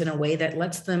audience in a way that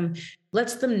lets them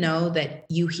know that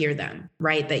you hear them,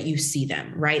 right? That you see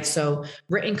them, right? So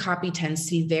written copy tends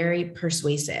to be very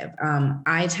persuasive.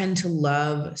 I tend to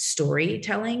love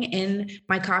storytelling in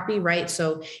my copy, right?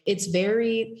 So it's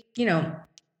very,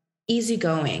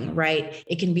 easygoing, right?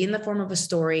 It can be in the form of a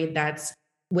story that's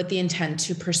with the intent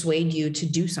to persuade you to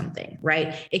do something,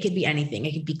 right? It could be anything.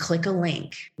 It could be click a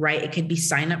link, right? It could be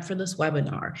sign up for this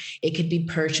webinar. It could be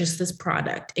purchase this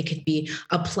product. It could be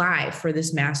apply for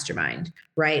this mastermind,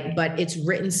 right? But it's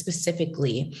written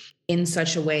specifically in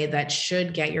such a way that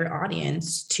should get your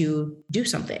audience to do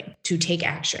something, to take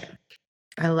action.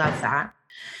 I love that.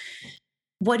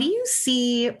 What do you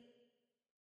see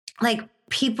like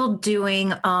people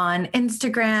doing on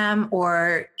Instagram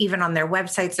or even on their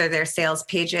websites or their sales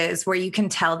pages where you can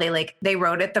tell they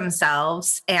wrote it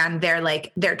themselves and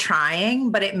they're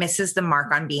trying, but it misses the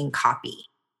mark on being copy?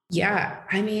 Yeah.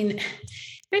 I mean,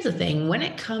 here's the thing. When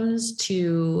it comes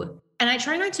to, and I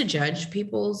try not to judge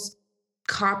people's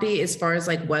copy as far as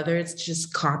like whether it's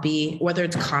copy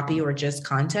or just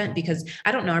content, because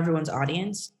I don't know everyone's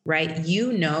audience, right?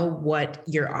 You know what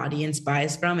your audience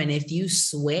buys from. And if you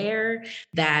swear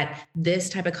that this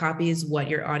type of copy is what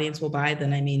your audience will buy,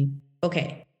 then I mean,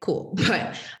 okay, cool.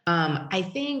 But I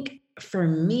think for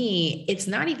me, it's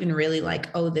not even really like,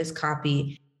 oh, this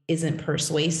copy isn't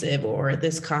persuasive or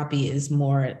this copy is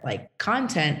more like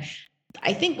content.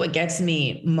 I think what gets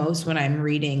me most when I'm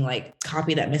reading like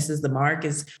copy that misses the mark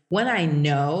is when I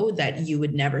know that you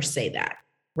would never say that,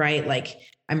 right? Like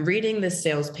I'm reading this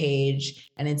sales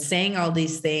page and it's saying all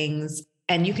these things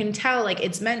and you can tell like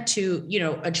it's meant to,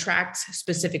 attract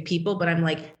specific people, but I'm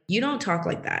like, you don't talk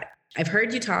like that. I've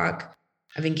heard you talk.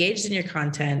 I've engaged in your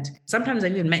content. Sometimes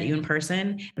I've even met you in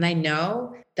person and I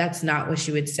know that's not what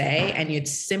you would say. And you'd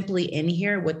simply in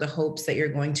here with the hopes that you're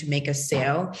going to make a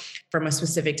sale from a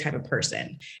specific type of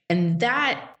person. And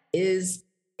that is,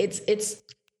 it's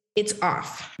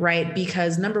off, right?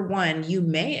 Because number one, you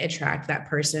may attract that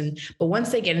person, but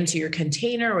once they get into your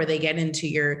container or they get into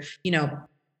your,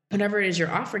 whatever it is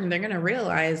you're offering, they're going to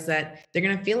realize that they're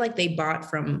going to feel like they bought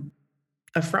from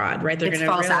a fraud, right? They're going to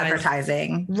false realize,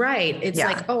 advertising. Right. It's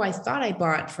like, oh, I thought I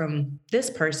bought from this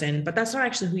person, but that's not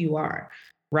actually who you are.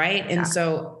 Right. And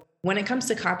so when it comes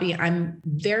to copy, I'm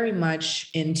very much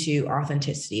into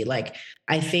authenticity. Like,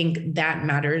 I think that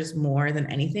matters more than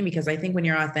anything, because I think when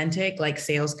you're authentic, like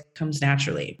sales comes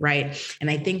naturally. Right. And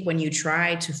I think when you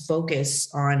try to focus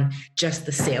on just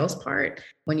the sales part,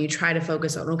 when you try to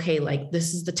focus on, okay, like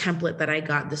this is the template that I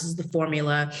got, this is the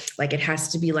formula, like it has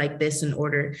to be like this in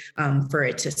order for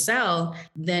it to sell,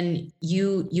 then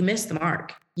you miss the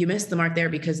mark. You miss the mark there,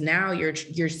 because now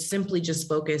you're simply just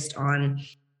focused on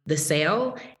the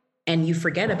sale and you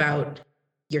forget about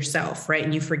yourself, right?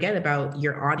 And you forget about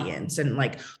your audience and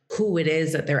like who it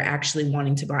is that they're actually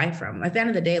wanting to buy from. At the end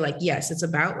of the day, like, yes, it's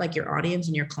about like your audience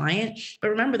and your client, but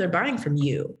remember, they're buying from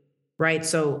you, right?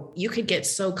 So you could get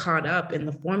so caught up in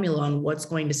the formula on what's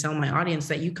going to sell my audience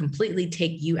that you completely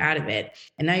take you out of it.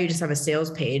 And now you just have a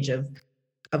sales page of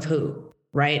who,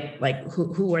 right? Like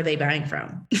who are they buying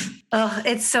from? Oh,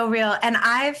 it's so real. And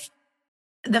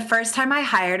the first time I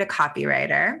hired a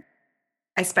copywriter,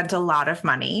 I spent a lot of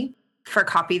money for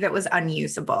copy that was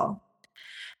unusable.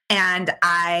 And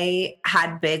I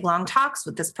had big, long talks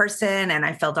with this person and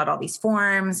I filled out all these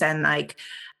forms and like,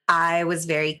 I was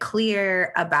very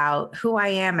clear about who I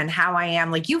am and how I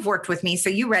am. Like, you've worked with me, so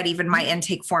you read even my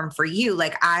intake form for you.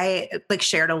 Like, I like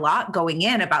shared a lot going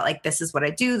in about like, this is what I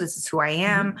do. This is who I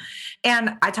am.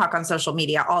 And I talk on social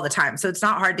media all the time. So it's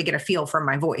not hard to get a feel from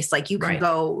my voice. Like, you can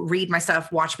go read my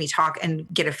stuff, watch me talk and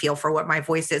get a feel for what my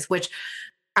voice is, which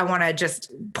I want to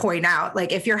just point out,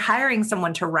 like, if you're hiring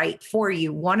someone to write for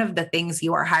you, one of the things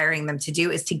you are hiring them to do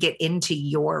is to get into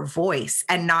your voice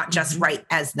and not just write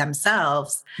as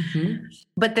themselves.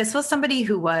 But this was somebody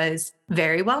who was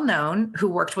very well known, who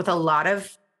worked with a lot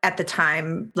of, at the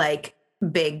time, like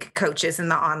big coaches in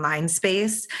the online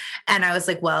space. And I was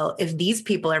like, well, if these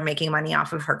people are making money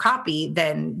off of her copy,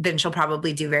 then she'll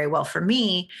probably do very well for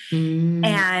me.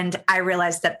 And I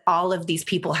realized that all of these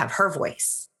people have her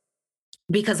voice.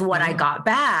 Because what I got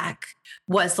back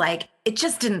was like, it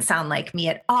just didn't sound like me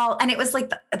at all. And it was like,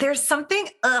 there's something,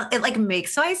 it like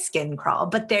makes my skin crawl,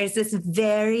 but there's this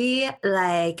very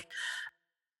like,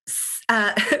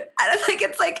 I don't think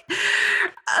it's like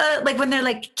when they're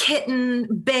like kitten,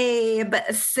 babe,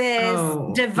 sis,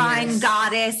 divine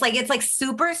goddess, like it's like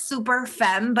super, super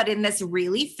femme, but in this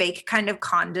really fake kind of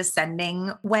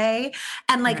condescending way.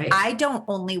 And like, I don't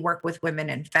only work with women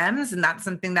and femmes. And that's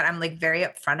something that I'm like very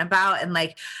upfront about. And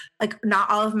like not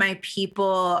all of my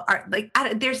people are like,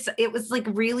 it was like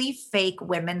really fake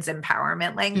women's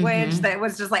empowerment language that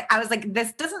was just like, I was like,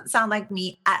 this doesn't sound like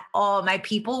me at all. My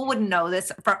people would know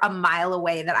this for a mile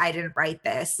away that I didn't write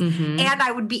this. And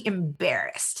I would be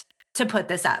embarrassed to put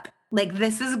this up. Like,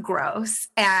 this is gross.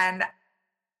 And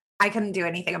I couldn't do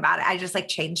anything about it. I just like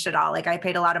changed it all. Like, I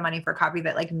paid a lot of money for copy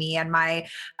that like me and my,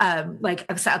 like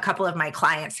a couple of my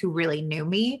clients who really knew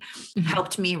me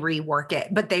helped me rework it,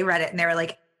 but they read it and they were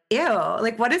like, ew,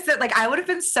 like, what is it? Like, I would have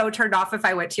been so turned off if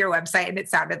I went to your website and it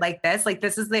sounded like this. Like,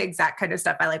 this is the exact kind of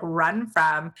stuff I like run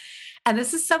from. And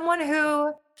this is someone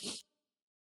who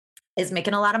is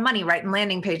making a lot of money writing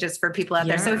landing pages for people out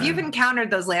there. So if you've encountered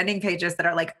those landing pages that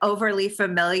are like overly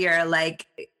familiar, like,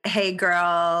 hey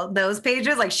girl, those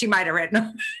pages, like she might've written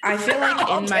them. I feel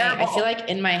like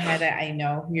in my head, I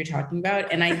know who you're talking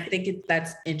about. And I think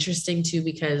that's interesting too,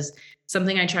 because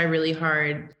something I try really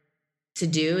hard to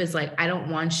do is like, I don't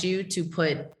want you to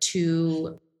put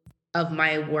two of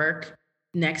my work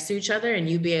next to each other and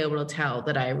you be able to tell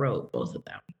that I wrote both of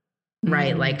them.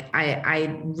 Right. Like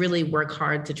I really work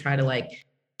hard to try to like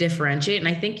differentiate. And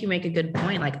I think you make a good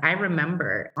point. Like, I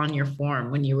remember on your form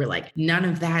when you were like, none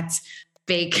of that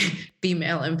fake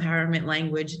female empowerment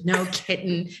language, no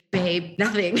kitten, babe,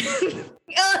 nothing.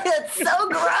 Oh, it's so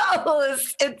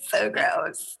gross. It's so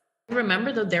gross. I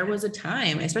remember though, there was a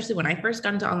time, especially when I first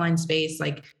got into online space,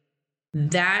 like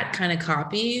that kind of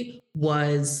copy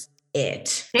was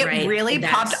it. It right? really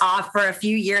popped off for a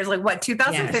few years. Like what,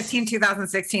 2015, Yes.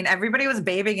 2016, everybody was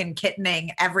bathing and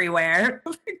kittening everywhere.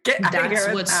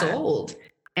 That's what sold.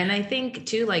 And I think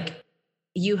too, like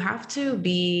you have to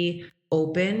be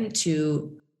open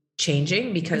to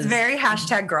changing because it's very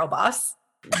hashtag girl boss.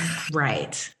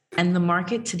 Right. And the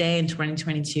market today in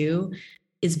 2022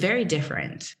 is very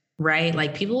different, right?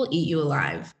 Like people will eat you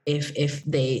alive if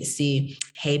they see,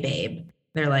 hey babe,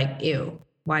 they're like, ew,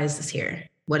 why is this here?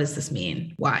 What does this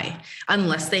mean? Why?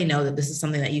 Unless they know that this is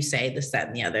something that you say, this, that,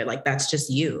 and the other, like that's just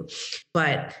you.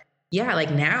 But yeah,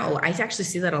 like now I actually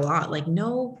see that a lot. Like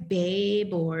no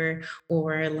babe or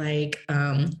like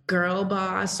girl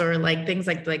boss or like things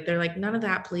like they're like, none of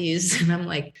that, please. And I'm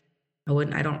like, I don't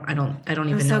even know.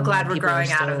 I'm so glad we're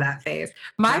growing out of that phase.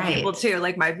 My Right. people too,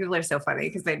 like my people are so funny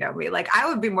because they know me. Like I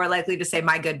would be more likely to say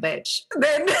my good bitch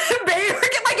than babe.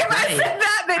 Like if I said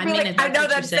that, they'd be like, I know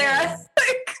that's Sarah.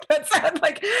 That sounds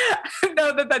like, I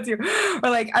know that's you. Or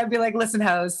like, I'd be like, listen,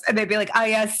 hoes. And they'd be like, ah,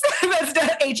 yes, that's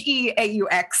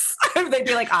Heaux. They'd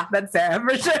be like, ah, that's Sarah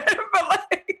for sure. But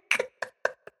like,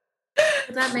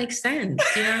 that makes sense.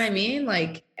 You know what I mean?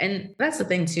 Like, and that's the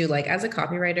thing too, like as a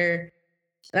copywriter,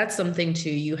 that's something too,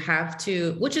 you have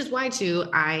to, which is why too,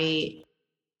 I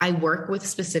work with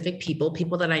specific people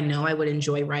that I know I would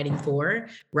enjoy writing for,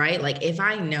 right? Like if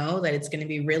I know that it's going to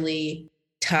be really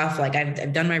tough, like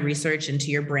I've done my research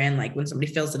into your brand, like when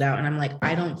somebody fills it out and I'm like,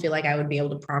 I don't feel like I would be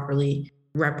able to properly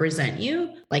represent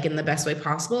you like in the best way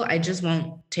possible, I just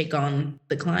won't take on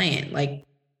the client. Like,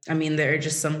 I mean, there are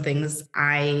just some things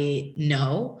I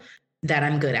know that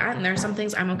I'm good at. And there are some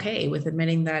things I'm okay with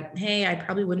admitting that, hey, I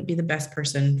probably wouldn't be the best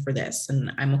person for this.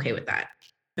 And I'm okay with that.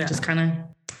 Yeah. Just kind of.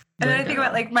 And then I think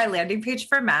about like my landing page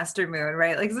for Master Moon,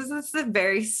 right? Like this is a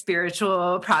very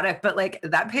spiritual product, but like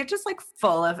that page is like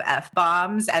full of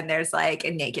F-bombs and there's like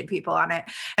naked people on it.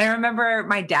 And I remember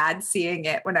my dad seeing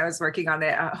it when I was working on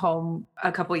it at home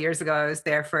a couple of years ago. I was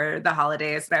there for the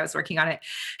holidays and I was working on it.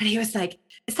 And he was like,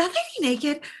 is that lady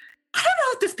naked? I don't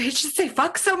know if this page should say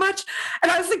fuck so much.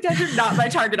 And I was like, Dad, you're not my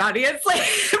target audience. Like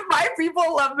my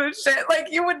people love this shit. Like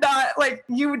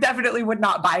you definitely would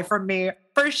not buy from me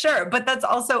for sure. But that's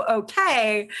also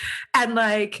okay. And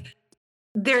like,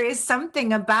 there is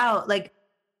something about like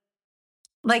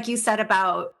you said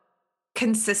about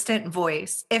consistent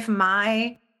voice. If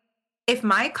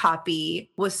my copy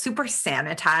was super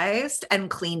sanitized and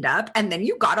cleaned up, and then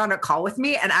you got on a call with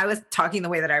me and I was talking the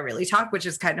way that I really talk, which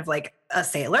is kind of like a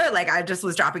sailor, like I just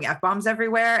was dropping F-bombs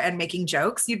everywhere and making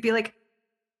jokes, you'd be like,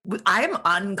 I'm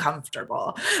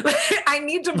uncomfortable. I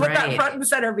need to put that front and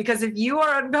center because if you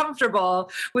are uncomfortable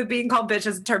with being called bitch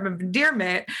as a term of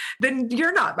endearment, then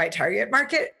you're not my target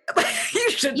market.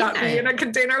 You should not be in a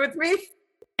container with me.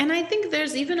 And I think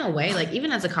there's even a way, like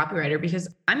even as a copywriter, because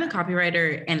I'm a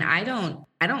copywriter and I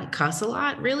don't cuss a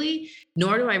lot really,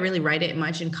 nor do I really write it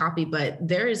much in copy, but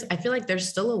I feel like there's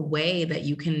still a way that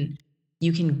you can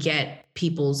get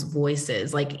people's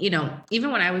voices. Like, you know,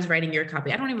 even when I was writing your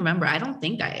copy, I don't even remember. I don't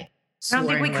think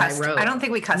we cussed. I don't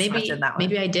think we cussed much in that one.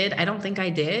 Maybe I did. I don't think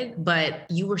I did, but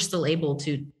you were still able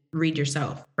to read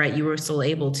yourself, right? You were still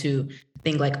able to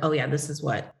think like, oh yeah, this is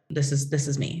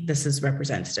me. This is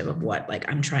representative of what like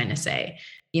I'm trying to say,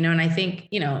 you know? And I think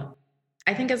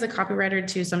as a copywriter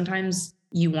too, sometimes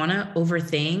you want to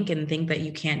overthink and think that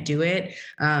you can't do it.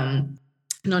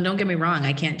 No, don't get me wrong.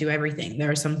 I can't do everything.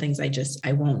 There are some things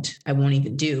I won't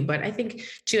even do. But I think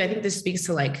this speaks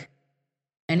to like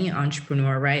any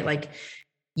entrepreneur, right? Like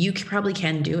you probably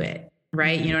can do it.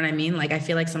 Right. You know what I mean? Like, I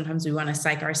feel like sometimes we want to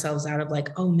psych ourselves out of like,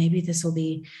 oh, maybe this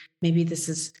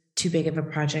is too big of a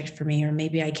project for me, or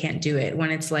maybe I can't do it, when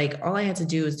it's like, all I had to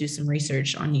do is do some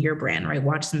research on your brand, right?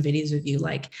 Watch some videos of you,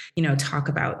 like, you know, talk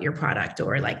about your product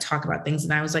or like talk about things.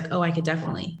 And I was like, oh, I could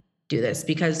definitely do this,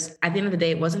 because at the end of the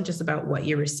day, it wasn't just about what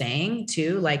you were saying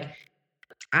too. Like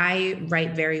I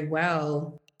write very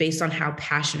well based on how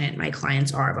passionate my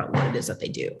clients are about what it is that they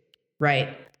do.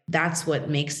 Right. That's what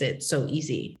makes it so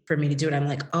easy for me to do it. I'm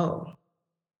like, oh,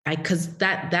 cause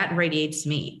that radiates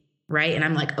me. Right. And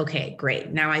I'm like, okay,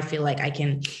 great. Now I feel like I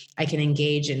can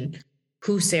engage in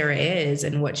who Sarah is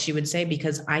and what she would say,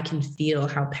 because I can feel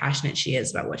how passionate she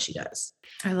is about what she does.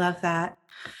 I love that.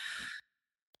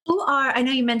 I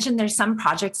know you mentioned there's some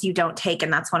projects you don't take.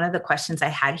 And that's one of the questions I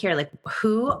had here. Like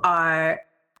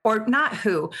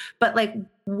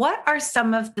what are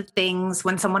some of the things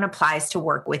when someone applies to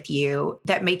work with you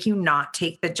that make you not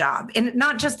take the job? And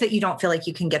not just that you don't feel like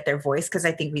you can get their voice, because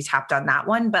I think we tapped on that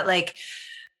one, but like,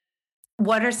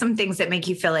 what are some things that make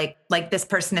you feel like this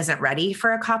person isn't ready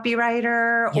for a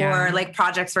copywriter, or like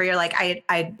projects where you're like,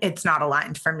 it's not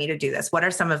aligned for me to do this? What are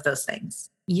some of those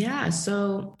things? Yeah.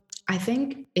 So I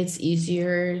think it's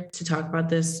easier to talk about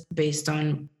this based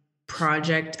on a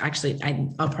project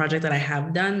that I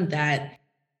have done that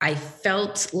I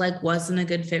felt like wasn't a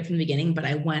good fit from the beginning, but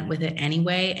I went with it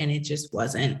anyway, and it just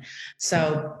wasn't.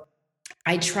 So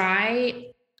I try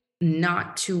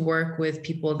not to work with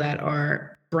people that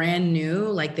are brand new,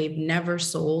 like they've never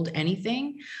sold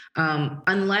anything,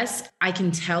 unless I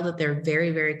can tell that they're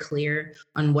very, very clear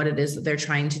on what it is that they're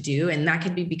trying to do. And that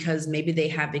could be because maybe they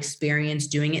have experience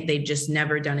doing it. They've just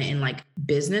never done it in like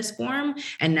business form.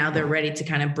 And now they're ready to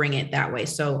kind of bring it that way.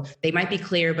 So they might be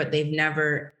clear, but they've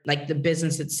never, like the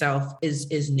business itself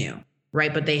is new,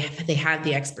 right? But they have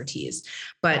the expertise.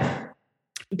 But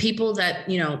people that,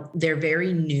 they're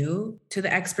very new to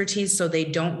the expertise, so they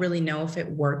don't really know if it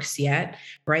works yet,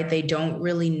 right? They don't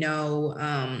really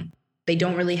know, they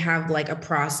don't really have like a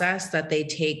process that they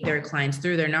take their clients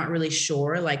through. They're not really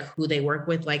sure like who they work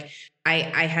with. Like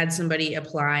I had somebody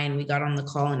apply and we got on the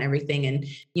call and everything, and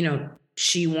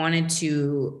she wanted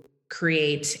to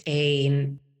create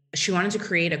a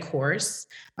course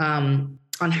on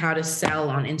how to sell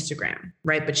on Instagram,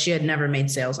 right? But she had never made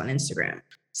sales on Instagram.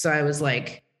 So I was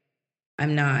like,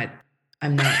 I'm not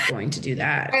going to do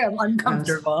that. I am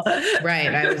uncomfortable. Right.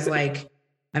 I was like,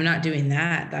 I'm not doing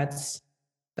that. That's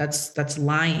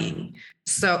lying.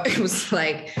 So it was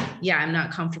like, yeah, I'm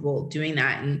not comfortable doing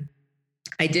that. And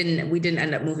we didn't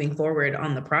end up moving forward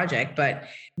on the project, but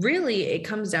really it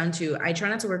comes down to, I try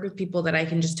not to work with people that I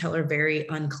can just tell are very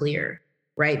unclear,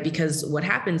 right? Because what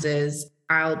happens is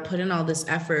I'll put in all this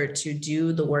effort to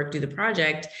do the work, do the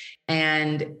project,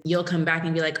 and you'll come back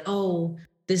and be like, oh,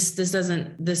 this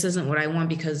isn't what I want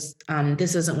because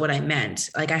this isn't what I meant.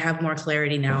 Like I have more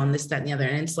clarity now on this, that, and the other.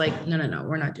 And it's like, no,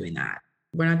 we're not doing that.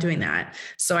 We're not doing that.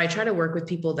 So I try to work with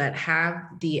people that have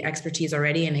the expertise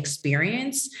already and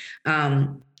experience,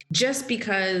 just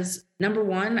because number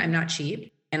one, I'm not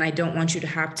cheap and I don't want you to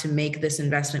have to make this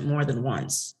investment more than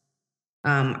once.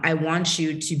 I want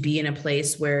you to be in a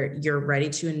place where you're ready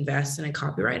to invest in a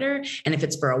copywriter. And if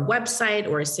it's for a website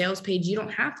or a sales page, you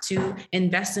don't have to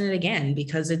invest in it again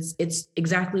because it's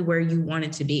exactly where you want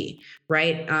it to be.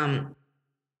 Right.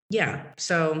 Yeah.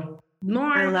 So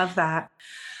more. I love that.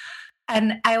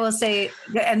 And I will say,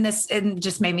 and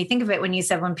just made me think of it when you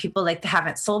said when people like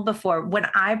haven't sold before. When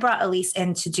I brought Aleise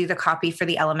in to do the copy for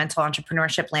the Elemental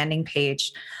Entrepreneurship landing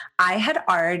page, I had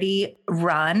already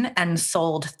run and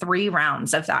sold 3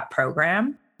 rounds of that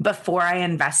program before I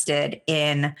invested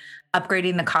in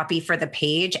upgrading the copy for the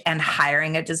page and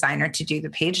hiring a designer to do the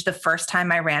page. The first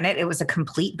time I ran it, it was a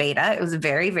complete beta. It was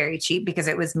very, very cheap because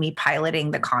it was me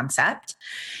piloting the concept.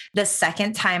 The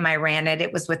second time I ran it,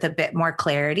 it was with a bit more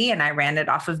clarity, and I ran it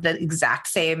off of the exact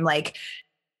same like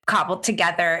cobbled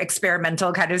together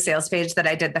experimental kind of sales page that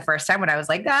I did the first time when I was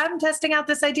like, I'm testing out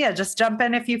this idea. Just jump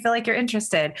in if you feel like you're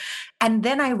interested. And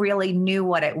then I really knew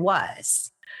what it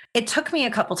was. It took me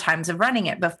a couple times of running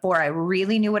it before I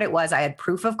really knew what it was. I had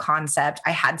proof of concept.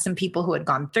 I had some people who had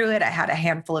gone through it. I had a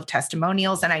handful of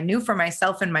testimonials, and I knew for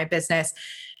myself and my business,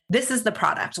 this is the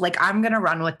product. Like I'm going to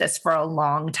run with this for a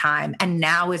long time. And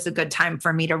now is a good time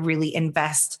for me to really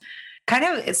invest, kind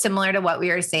of similar to what we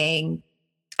were saying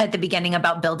at the beginning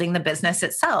about building the business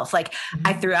itself. Like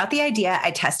I threw out the idea, I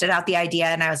tested out the idea,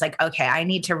 and I was like, okay, I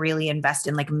need to really invest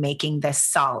in like making this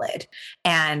solid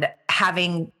and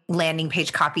having landing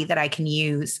page copy that I can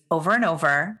use over and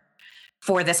over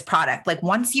for this product. Like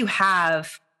once you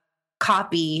have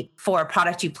copy for a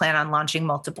product you plan on launching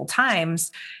multiple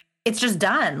times, it's just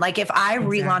done. Like if I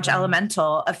relaunch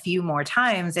Elemental a few more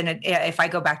times, and if I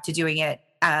go back to doing it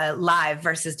live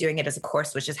versus doing it as a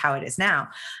course, which is how it is now,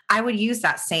 I would use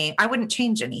that same, I wouldn't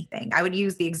change anything. I would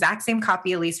use the exact same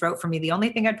copy Aleise wrote for me. The only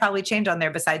thing I'd probably change on there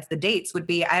besides the dates would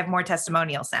be I have more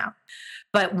testimonials now.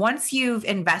 But once you've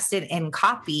invested in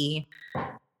copy,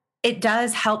 it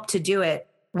does help to do it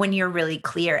when you're really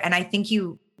clear. And I think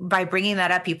by bringing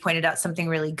that up, you pointed out something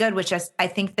really good, which is I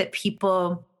think that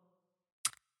people,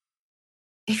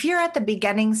 if you're at the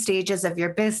beginning stages of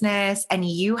your business and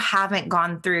you haven't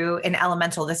gone through an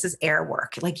Elemental, this is air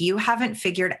work. Like you haven't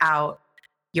figured out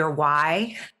your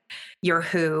why, your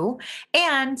who,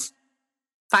 and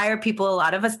fire people. A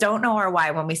lot of us don't know our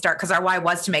why when we start, because our why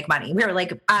was to make money. We were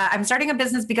like, I'm starting a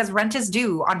business because rent is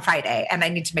due on Friday and I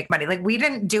need to make money. Like we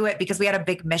didn't do it because we had a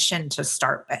big mission to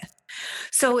start with.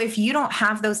 So if you don't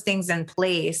have those things in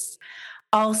place,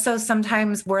 also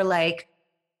sometimes we're like,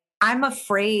 I'm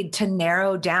afraid to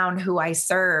narrow down who I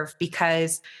serve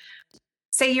because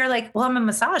say you're like, well, I'm a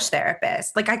massage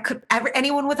therapist. Like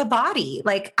anyone with a body,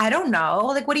 like, I don't know.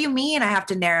 Like, what do you mean I have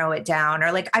to narrow it down?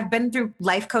 Or like, I've been through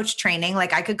life coach training.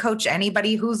 Like I could coach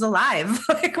anybody who's alive.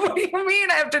 Like, what do you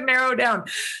mean I have to narrow down?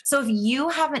 So if you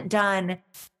haven't done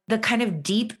the kind of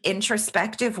deep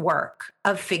introspective work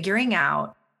of figuring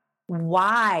out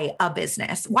why a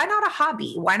business, why not a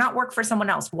hobby? Why not work for someone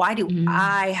else? Why do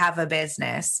I have a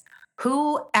business?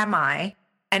 Who am I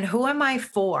and who am I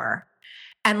for?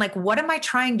 And like, what am I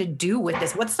trying to do with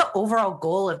this? What's the overall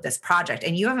goal of this project?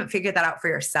 And you haven't figured that out for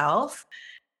yourself,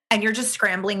 and you're just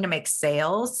scrambling to make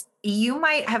sales. You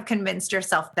might have convinced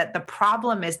yourself that the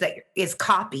problem is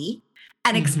copy,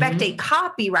 and expect a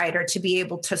copywriter to be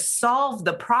able to solve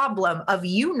the problem of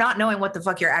you not knowing what the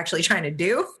fuck you're actually trying to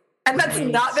do. And that's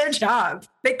not their job.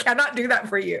 They cannot do that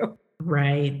for you.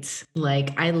 Right.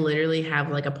 Like I literally have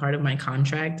like a part of my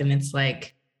contract, and it's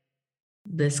like,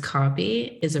 this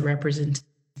copy is representative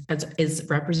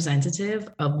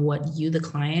of what you, the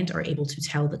client, are able to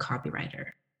tell the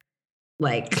copywriter.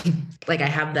 Like I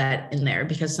have that in there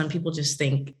because some people just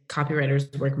think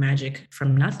copywriters work magic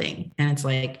from nothing. And it's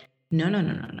like,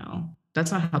 no.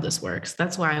 That's not how this works.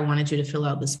 That's why I wanted you to fill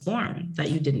out this form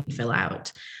that you didn't fill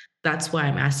out. That's why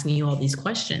I'm asking you all these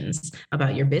questions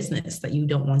about your business that you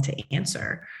don't want to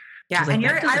answer. Yeah. Like, and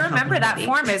I remember that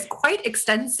form is quite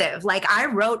extensive. Like I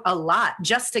wrote a lot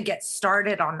just to get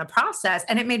started on the process.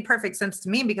 And it made perfect sense to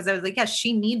me because I was like, yes,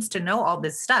 she needs to know all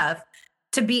this stuff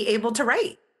to be able to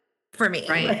write for me.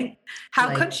 Right. Like,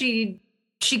 how could she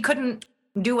couldn't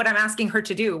do what I'm asking her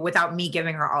to do without me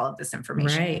giving her all of this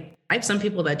information. Right. I have some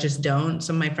people that just don't.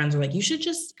 Some of my friends are like, you should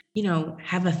just,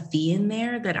 have a fee in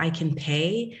there that I can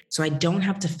pay so I don't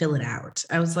have to fill it out.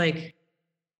 I was like,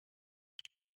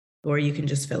 or you can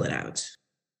just fill it out.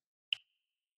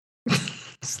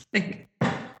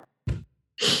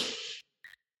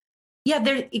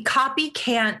 Yeah, copy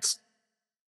can't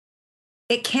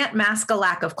mask a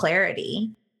lack of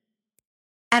clarity.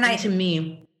 And to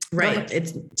me, right.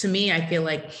 To me, I feel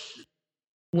like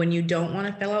when you don't want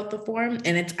to fill out the form,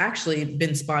 and it's actually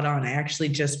been spot on. I actually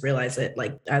just realized it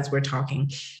like as we're talking,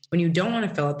 when you don't want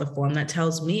to fill out the form, that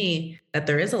tells me that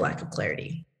there is a lack of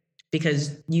clarity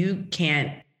because you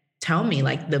can't tell me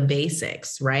like the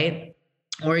basics, right?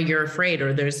 Or you're afraid,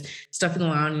 or there's stuff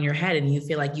going on in your head and you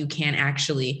feel like you can't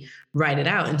actually write it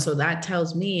out. And so that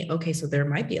tells me, okay, so there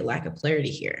might be a lack of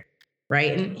clarity here,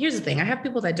 right? And here's the thing, I have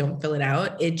people that don't fill it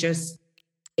out. It just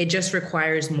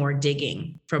requires more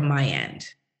digging from my end,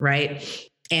 right?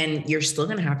 And you're still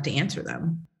going to have to answer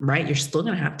them, right? You're still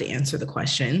going to have to answer the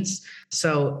questions.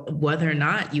 So whether or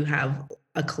not you have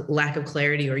a lack of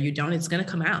clarity or you don't, it's going to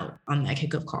come out on that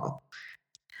kickoff call.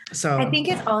 So I think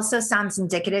it also sounds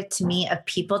indicative to me of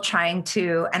people trying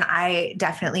to, and I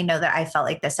definitely know that I felt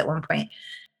like this at one point,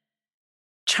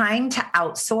 trying to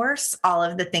outsource all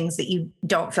of the things that you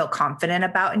don't feel confident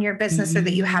about in your business or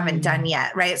that you haven't done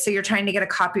yet, right? So you're trying to get a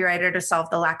copywriter to solve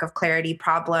the lack of clarity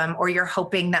problem, or you're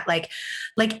hoping that like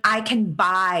I can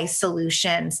buy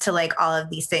solutions to like all of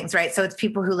these things, right? So it's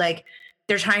people who like,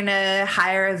 they're trying to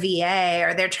hire a VA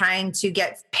or they're trying to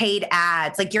get paid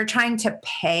ads. Like you're trying to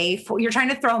you're trying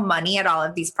to throw money at all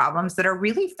of these problems that are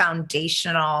really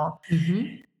foundational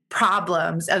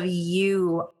problems of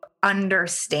you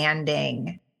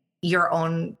understanding your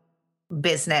own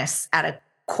business at a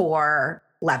core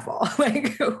level.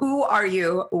 Like, who are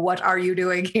you? What are you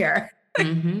doing here?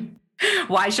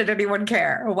 Why should anyone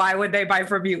care? Why would they buy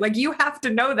from you? Like, you have to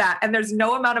know that. And there's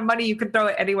no amount of money you can throw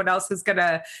at anyone else who's going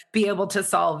to be able to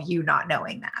solve you not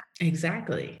knowing that.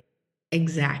 Exactly.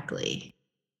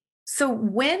 So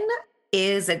when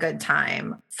is a good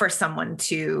time for someone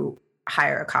to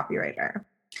hire a copywriter?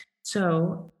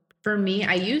 So for me,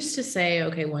 I used to say,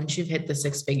 okay, once you've hit the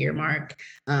 6-figure mark,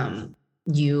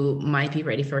 you might be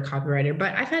ready for a copywriter.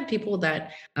 But I've had people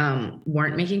that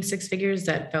weren't making 6 figures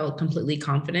that felt completely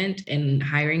confident in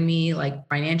hiring me. Like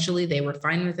financially, they were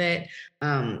fine with it.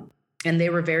 And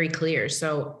they were very clear.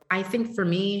 So I think for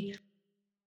me,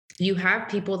 you have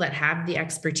people that have the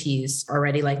expertise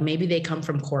already, like maybe they come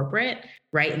from corporate,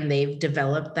 right? And they've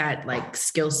developed that like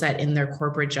skill set in their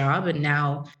corporate job. And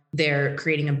now they're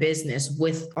creating a business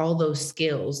with all those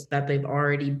skills that they've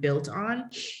already built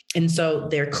on. And so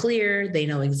they're clear, they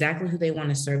know exactly who they want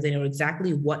to serve. They know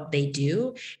exactly what they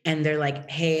do. And they're like,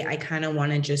 hey, I kind of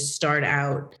want to just start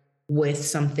out with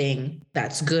something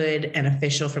that's good and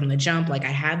official from the jump. Like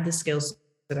I have the skills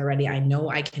already. I know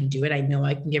I can do it. I know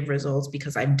I can give results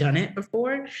because I've done it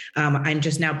before. I'm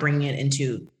just now bringing it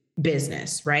into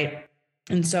business, right?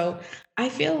 And so I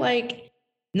feel like,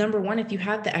 number one, if you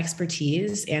have the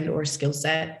expertise and or skill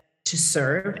set to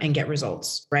serve and get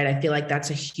results, right? I feel like that's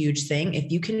a huge thing. If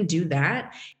you can do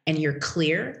that and you're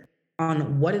clear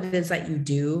on what it is that you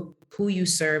do, who you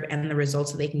serve, and the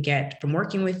results that they can get from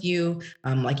working with you,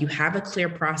 like you have a clear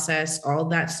process, all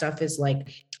that stuff is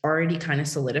like already kind of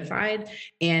solidified.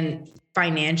 And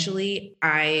financially,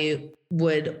 I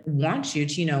would want you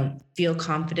to, feel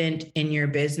confident in your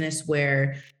business,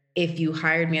 where if you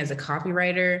hired me as a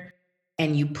copywriter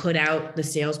and you put out the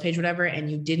sales page, whatever, and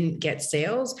you didn't get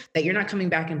sales, that you're not coming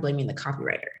back and blaming the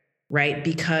copywriter, right?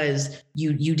 Because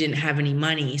you didn't have any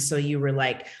money. So you were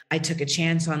like, I took a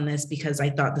chance on this because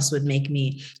I thought this would make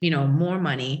me, more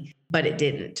money, but it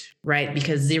didn't, right?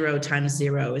 Because 0 times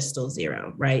 0 is still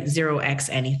 0, right? 0x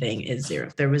anything is 0.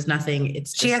 There was nothing.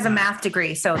 She has a math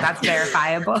degree, so that's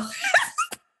verifiable.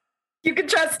 You can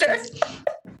trust her.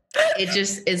 It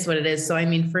just is what it is. So, I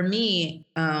mean, for me,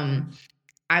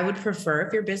 I would prefer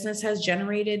if your business has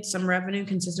generated some revenue,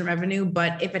 consistent revenue,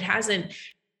 but if it hasn't,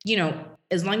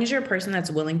 as long as you're a person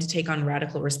that's willing to take on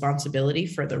radical responsibility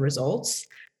for the results,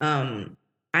 I'm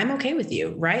okay with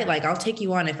you, right? Like, I'll take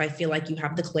you on if I feel like you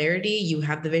have the clarity, you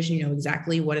have the vision, you know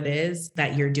exactly what it is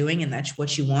that you're doing and that's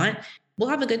what you want. We'll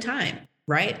have a good time,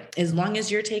 right? As long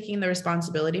as you're taking the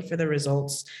responsibility for the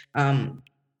results,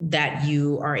 that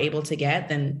you are able to get,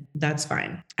 then that's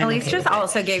fine. Aleise just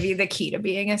also gave you the key to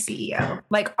being a CEO.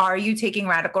 Like, are you taking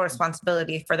radical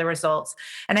responsibility for the results?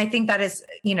 And I think that is,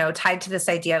 tied to this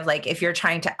idea of like, if you're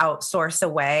trying to outsource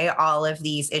away all of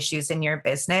these issues in your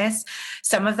business,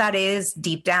 some of that is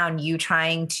deep down you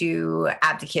trying to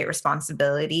abdicate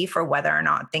responsibility for whether or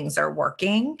not things are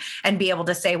working and be able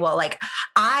to say, well, like,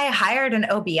 I hired an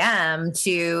OBM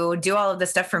to do all of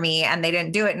this stuff for me and they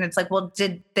didn't do it. And it's like, well,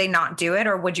 did they not do it?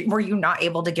 Or were you not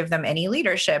able to give them any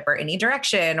leadership or any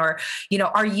direction? Or,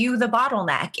 are you the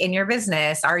bottleneck in your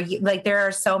business? Are you like, there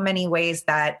are so many ways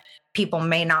that people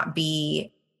may not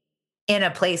be in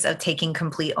a place of taking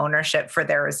complete ownership for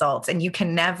their results. And you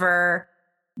can never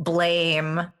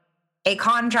blame a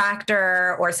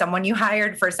contractor or someone you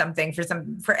hired for something,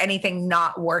 for anything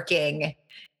not working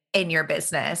in your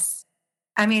business.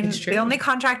 I mean, the only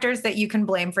contractors that you can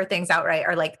blame for things outright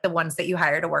are like the ones that you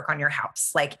hire to work on your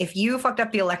house. Like, if you fucked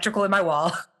up the electrical in my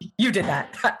wall, you did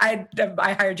that.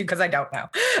 I hired you because I don't know.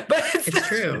 But it's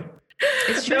true.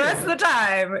 It's true. The rest of the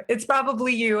time, it's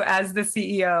probably you as the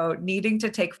CEO needing to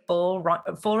take full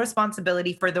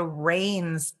responsibility for the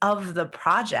reins of the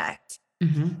project.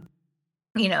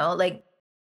 Mm-hmm. Like,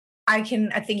 I'm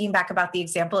thinking back about the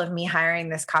example of me hiring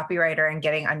this copywriter and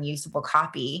getting unusable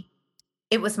copy.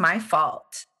 It was my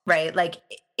fault, right? Like,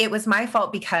 it was my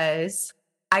fault because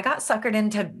I got suckered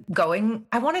into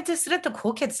I wanted to sit at the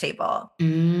cool kids table.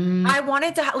 I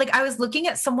wanted to, I was looking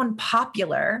at someone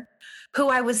popular who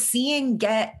I was seeing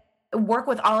work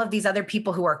with all of these other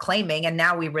people who are claiming, and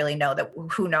now we really know that,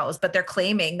 who knows, but they're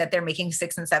claiming that they're making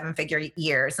 6 and 7 figure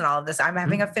years and all of this. I'm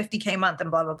having a 50K month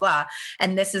and blah, blah, blah.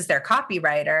 And this is their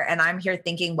copywriter. And I'm here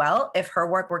thinking, well, if her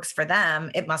work works for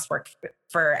them, it must work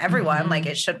for everyone. Mm-hmm. Like,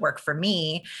 it should work for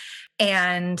me.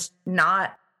 And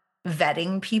not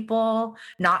vetting people,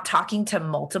 not talking to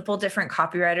multiple different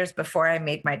copywriters before I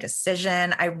made my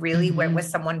decision. I really went with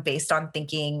someone based on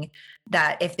thinking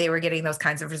that if they were getting those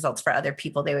kinds of results for other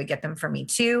people, they would get them for me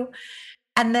too.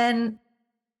 And then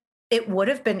it would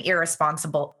have been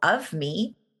irresponsible of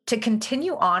me to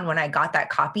continue on when I got that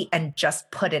copy and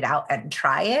just put it out and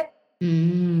try it.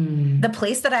 The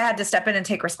place that I had to step in and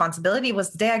take responsibility was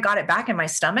the day I got it back and my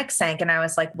stomach sank. And I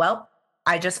was like, well,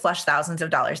 I just flushed thousands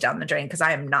of dollars down the drain because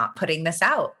I am not putting this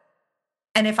out.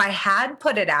 And if I had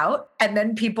put it out and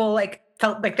then people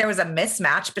felt like there was a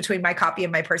mismatch between my copy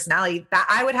and my personality, that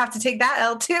I would have to take that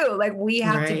L too. Like, we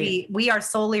are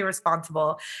solely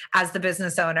responsible as the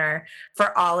business owner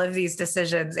for all of these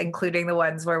decisions, including the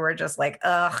ones where we're just like,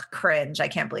 ugh, cringe. I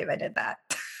can't believe I did that.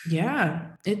 Yeah.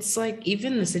 It's like,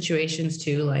 even the situations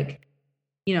too, like,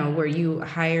 where you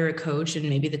hire a coach and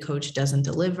maybe the coach doesn't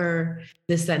deliver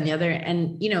this, that, and the other.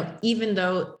 And, even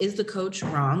though, is the coach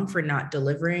wrong for not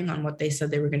delivering on what they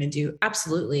said they were going to do?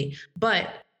 Absolutely. But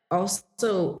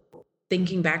also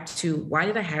thinking back to, why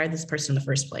did I hire this person in the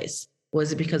first place?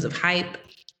 Was it because of hype?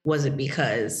 Was it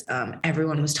because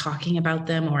everyone was talking about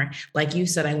them? Or like you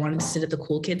said, I wanted to sit at the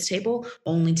cool kids table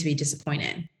only to be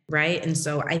disappointed. Right. And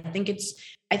so I think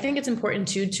it's important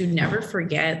too, to never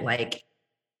forget, like,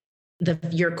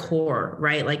 your core,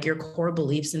 right? Like, your core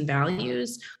beliefs and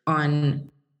values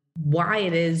on why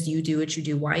it is you do what you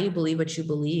do, why you believe what you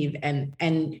believe,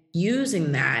 and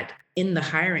using that in the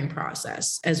hiring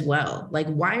process as well. Like,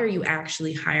 why are you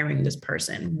actually hiring this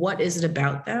person? What is it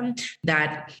about them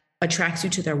that attracts you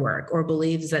to their work or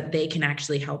believes that they can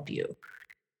actually help you?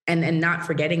 and not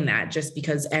forgetting that just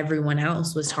because everyone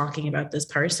else was talking about this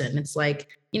person. It's like,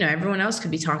 everyone else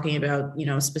could be talking about,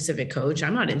 a specific coach.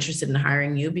 I'm not interested in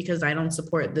hiring you because I don't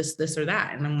support this, or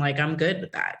that. And I'm like, I'm good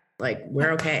with that. Like,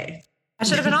 we're okay. I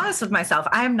should have been honest with myself.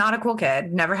 I am not a cool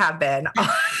kid. Never have been.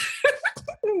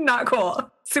 Not cool.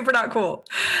 Super not cool.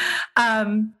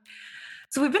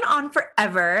 So we've been on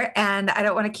forever and I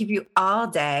don't want to keep you all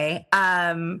day.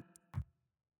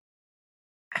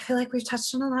 I feel like we've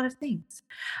touched on a lot of things.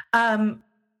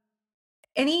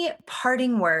 Any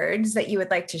parting words that you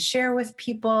would like to share with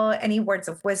people? Any words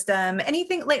of wisdom?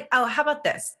 Anything like, oh, how about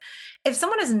this? If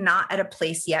someone is not at a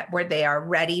place yet where they are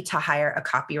ready to hire a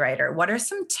copywriter, what are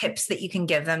some tips that you can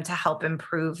give them to help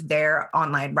improve their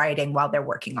online writing while they're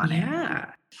working on it?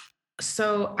 Yeah.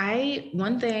 So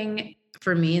one thing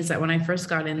for me is that when I first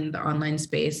got in the online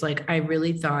space, like I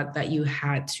really thought that you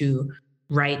had to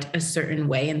write a certain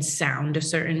way and sound a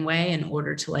certain way in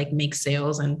order to like make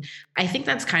sales. And I think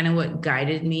that's kind of what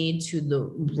guided me to the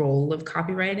role of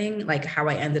copywriting, like how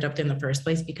I ended up in the first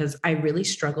place, because I really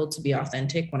struggled to be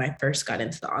authentic when I first got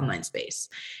into the online space.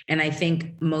 And I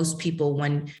think most people,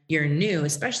 when you're new,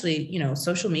 especially,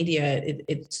 social media,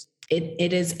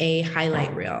 it is a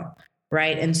highlight reel.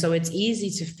 Right. And so it's easy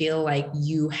to feel like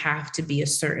you have to be a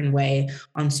certain way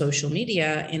on social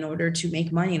media in order to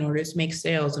make money, in order to make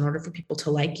sales, in order for people to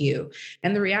like you.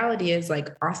 And the reality is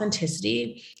like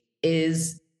authenticity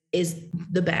is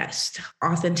the best.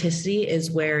 Authenticity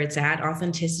is where it's at.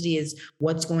 Authenticity is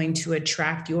what's going to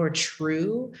attract your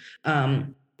true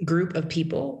group of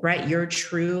people, right? Your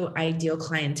true ideal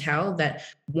clientele that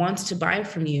wants to buy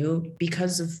from you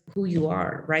because of who you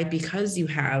are, right? Because you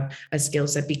have a skill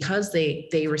set, because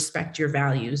they respect your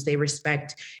values, they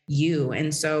respect you.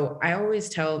 And so I always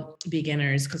tell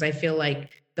beginners, because I feel like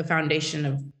the foundation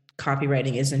of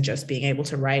copywriting isn't just being able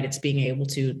to write, it's being able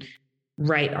to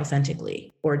write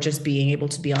authentically, or just being able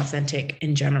to be authentic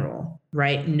in general,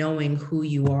 right? Knowing who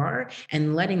you are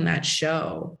and letting that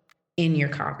show in your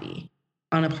copy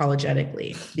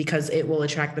unapologetically, because it will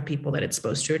attract the people that it's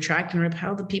supposed to attract and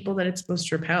repel the people that it's supposed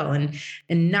to repel, and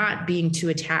not being too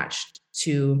attached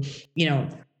to,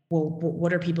 well,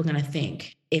 what are people going to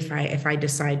think if I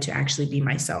decide to actually be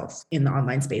myself in the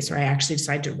online space, or I actually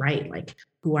decide to write like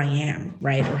who I am,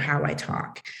 right? Or how I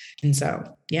talk. And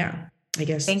so, yeah, I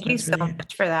guess. Thank you so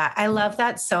much for that. I love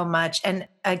that so much. And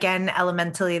again,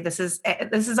 elementally, this is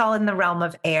all in the realm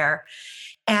of air.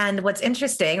 And what's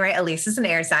interesting, right? Aleise is an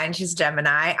air sign. She's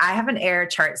Gemini. I have an air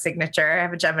chart signature. I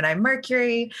have a Gemini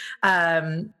Mercury.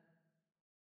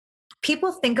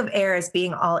 People think of air as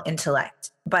being all intellect,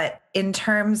 but in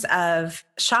terms of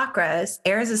chakras,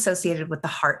 air is associated with the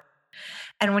heart.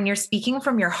 And when you're speaking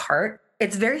from your heart,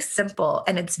 it's very simple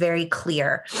and it's very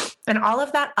clear. And all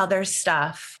of that other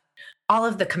stuff, all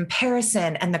of the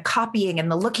comparison and the copying and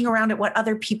the looking around at what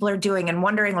other people are doing and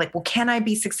wondering like, well, can I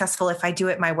be successful if I do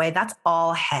it my way? That's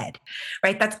all head,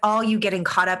 right? That's all you getting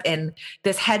caught up in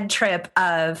this head trip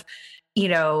of,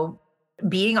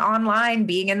 being online,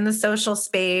 being in the social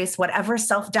space, whatever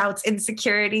self-doubts,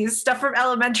 insecurities, stuff from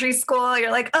elementary school. You're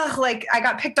like, oh, like I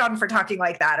got picked on for talking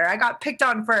like that, or I got picked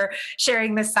on for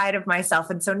sharing this side of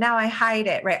myself. And so now I hide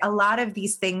it, right? A lot of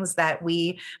these things that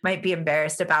we might be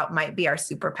embarrassed about might be our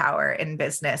superpower in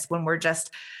business when we're just,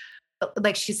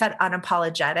 like she said,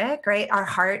 unapologetic, right? Our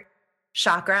heart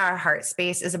chakra, our heart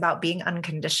space is about being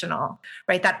unconditional,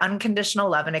 right? That unconditional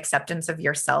love and acceptance of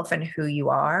yourself and who you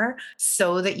are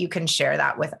so that you can share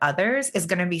that with others is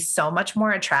going to be so much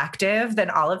more attractive than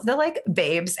all of the like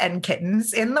babes and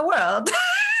kittens in the world.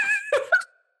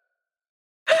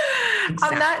 Exactly.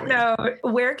 On that note,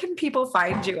 where can people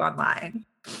find you online?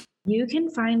 You can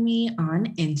find me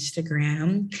on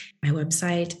Instagram. My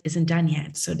website isn't done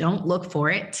yet, so don't look for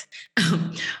it.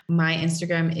 My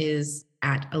Instagram is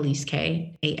at Aleise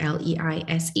Kay,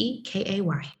 AleiseKay.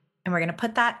 And we're going to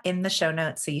put that in the show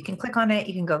notes so you can click on it.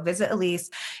 You can go visit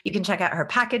Aleise. You can check out her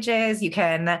packages. You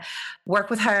can work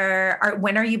with her.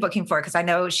 When are you booking for? Because I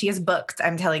know she is booked.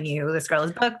 I'm telling you, this girl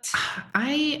is booked.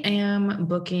 I am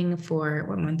booking for,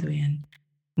 what month are we in?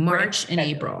 March and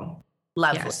April.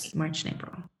 Lovely. Yes, March and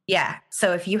April. Yeah.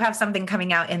 So if you have something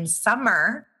coming out in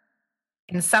summer,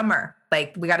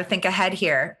 like we got to think ahead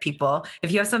here, people.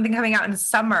 If you have something coming out in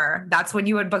summer, that's when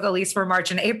you would book Aleise for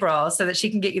March and April so that she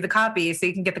can get you the copy, so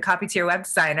you can get the copy to your web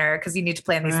designer, because you need to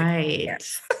plan these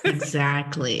things.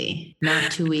 Exactly. Not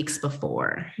 2 weeks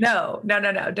before. No.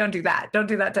 Don't do that. Don't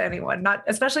do that to anyone.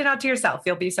 Especially not to yourself.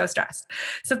 You'll be so stressed.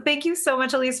 So thank you so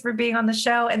much, Aleise, for being on the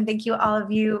show. And thank you all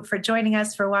of you for joining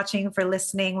us, for watching, for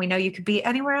listening. We know you could be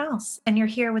anywhere else and you're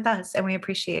here with us and we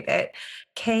appreciate it.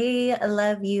 Kay,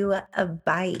 love you.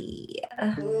 Bye.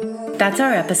 That's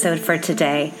our episode for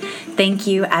today. Thank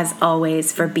you, as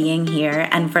always, for being here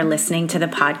and for listening to the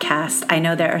podcast. I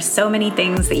know there are so many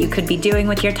things that you could be doing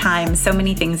with your time, so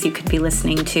many things you could be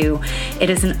listening to. It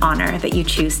is an honor that you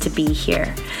choose to be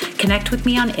here. Connect with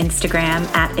me on Instagram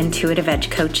at Intuitive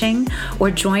Edge Coaching, or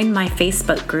join my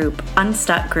Facebook group,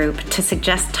 Unstuck Group, to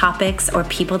suggest topics or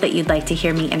people that you'd like to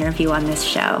hear me interview on this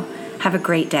show. Have a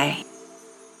great day.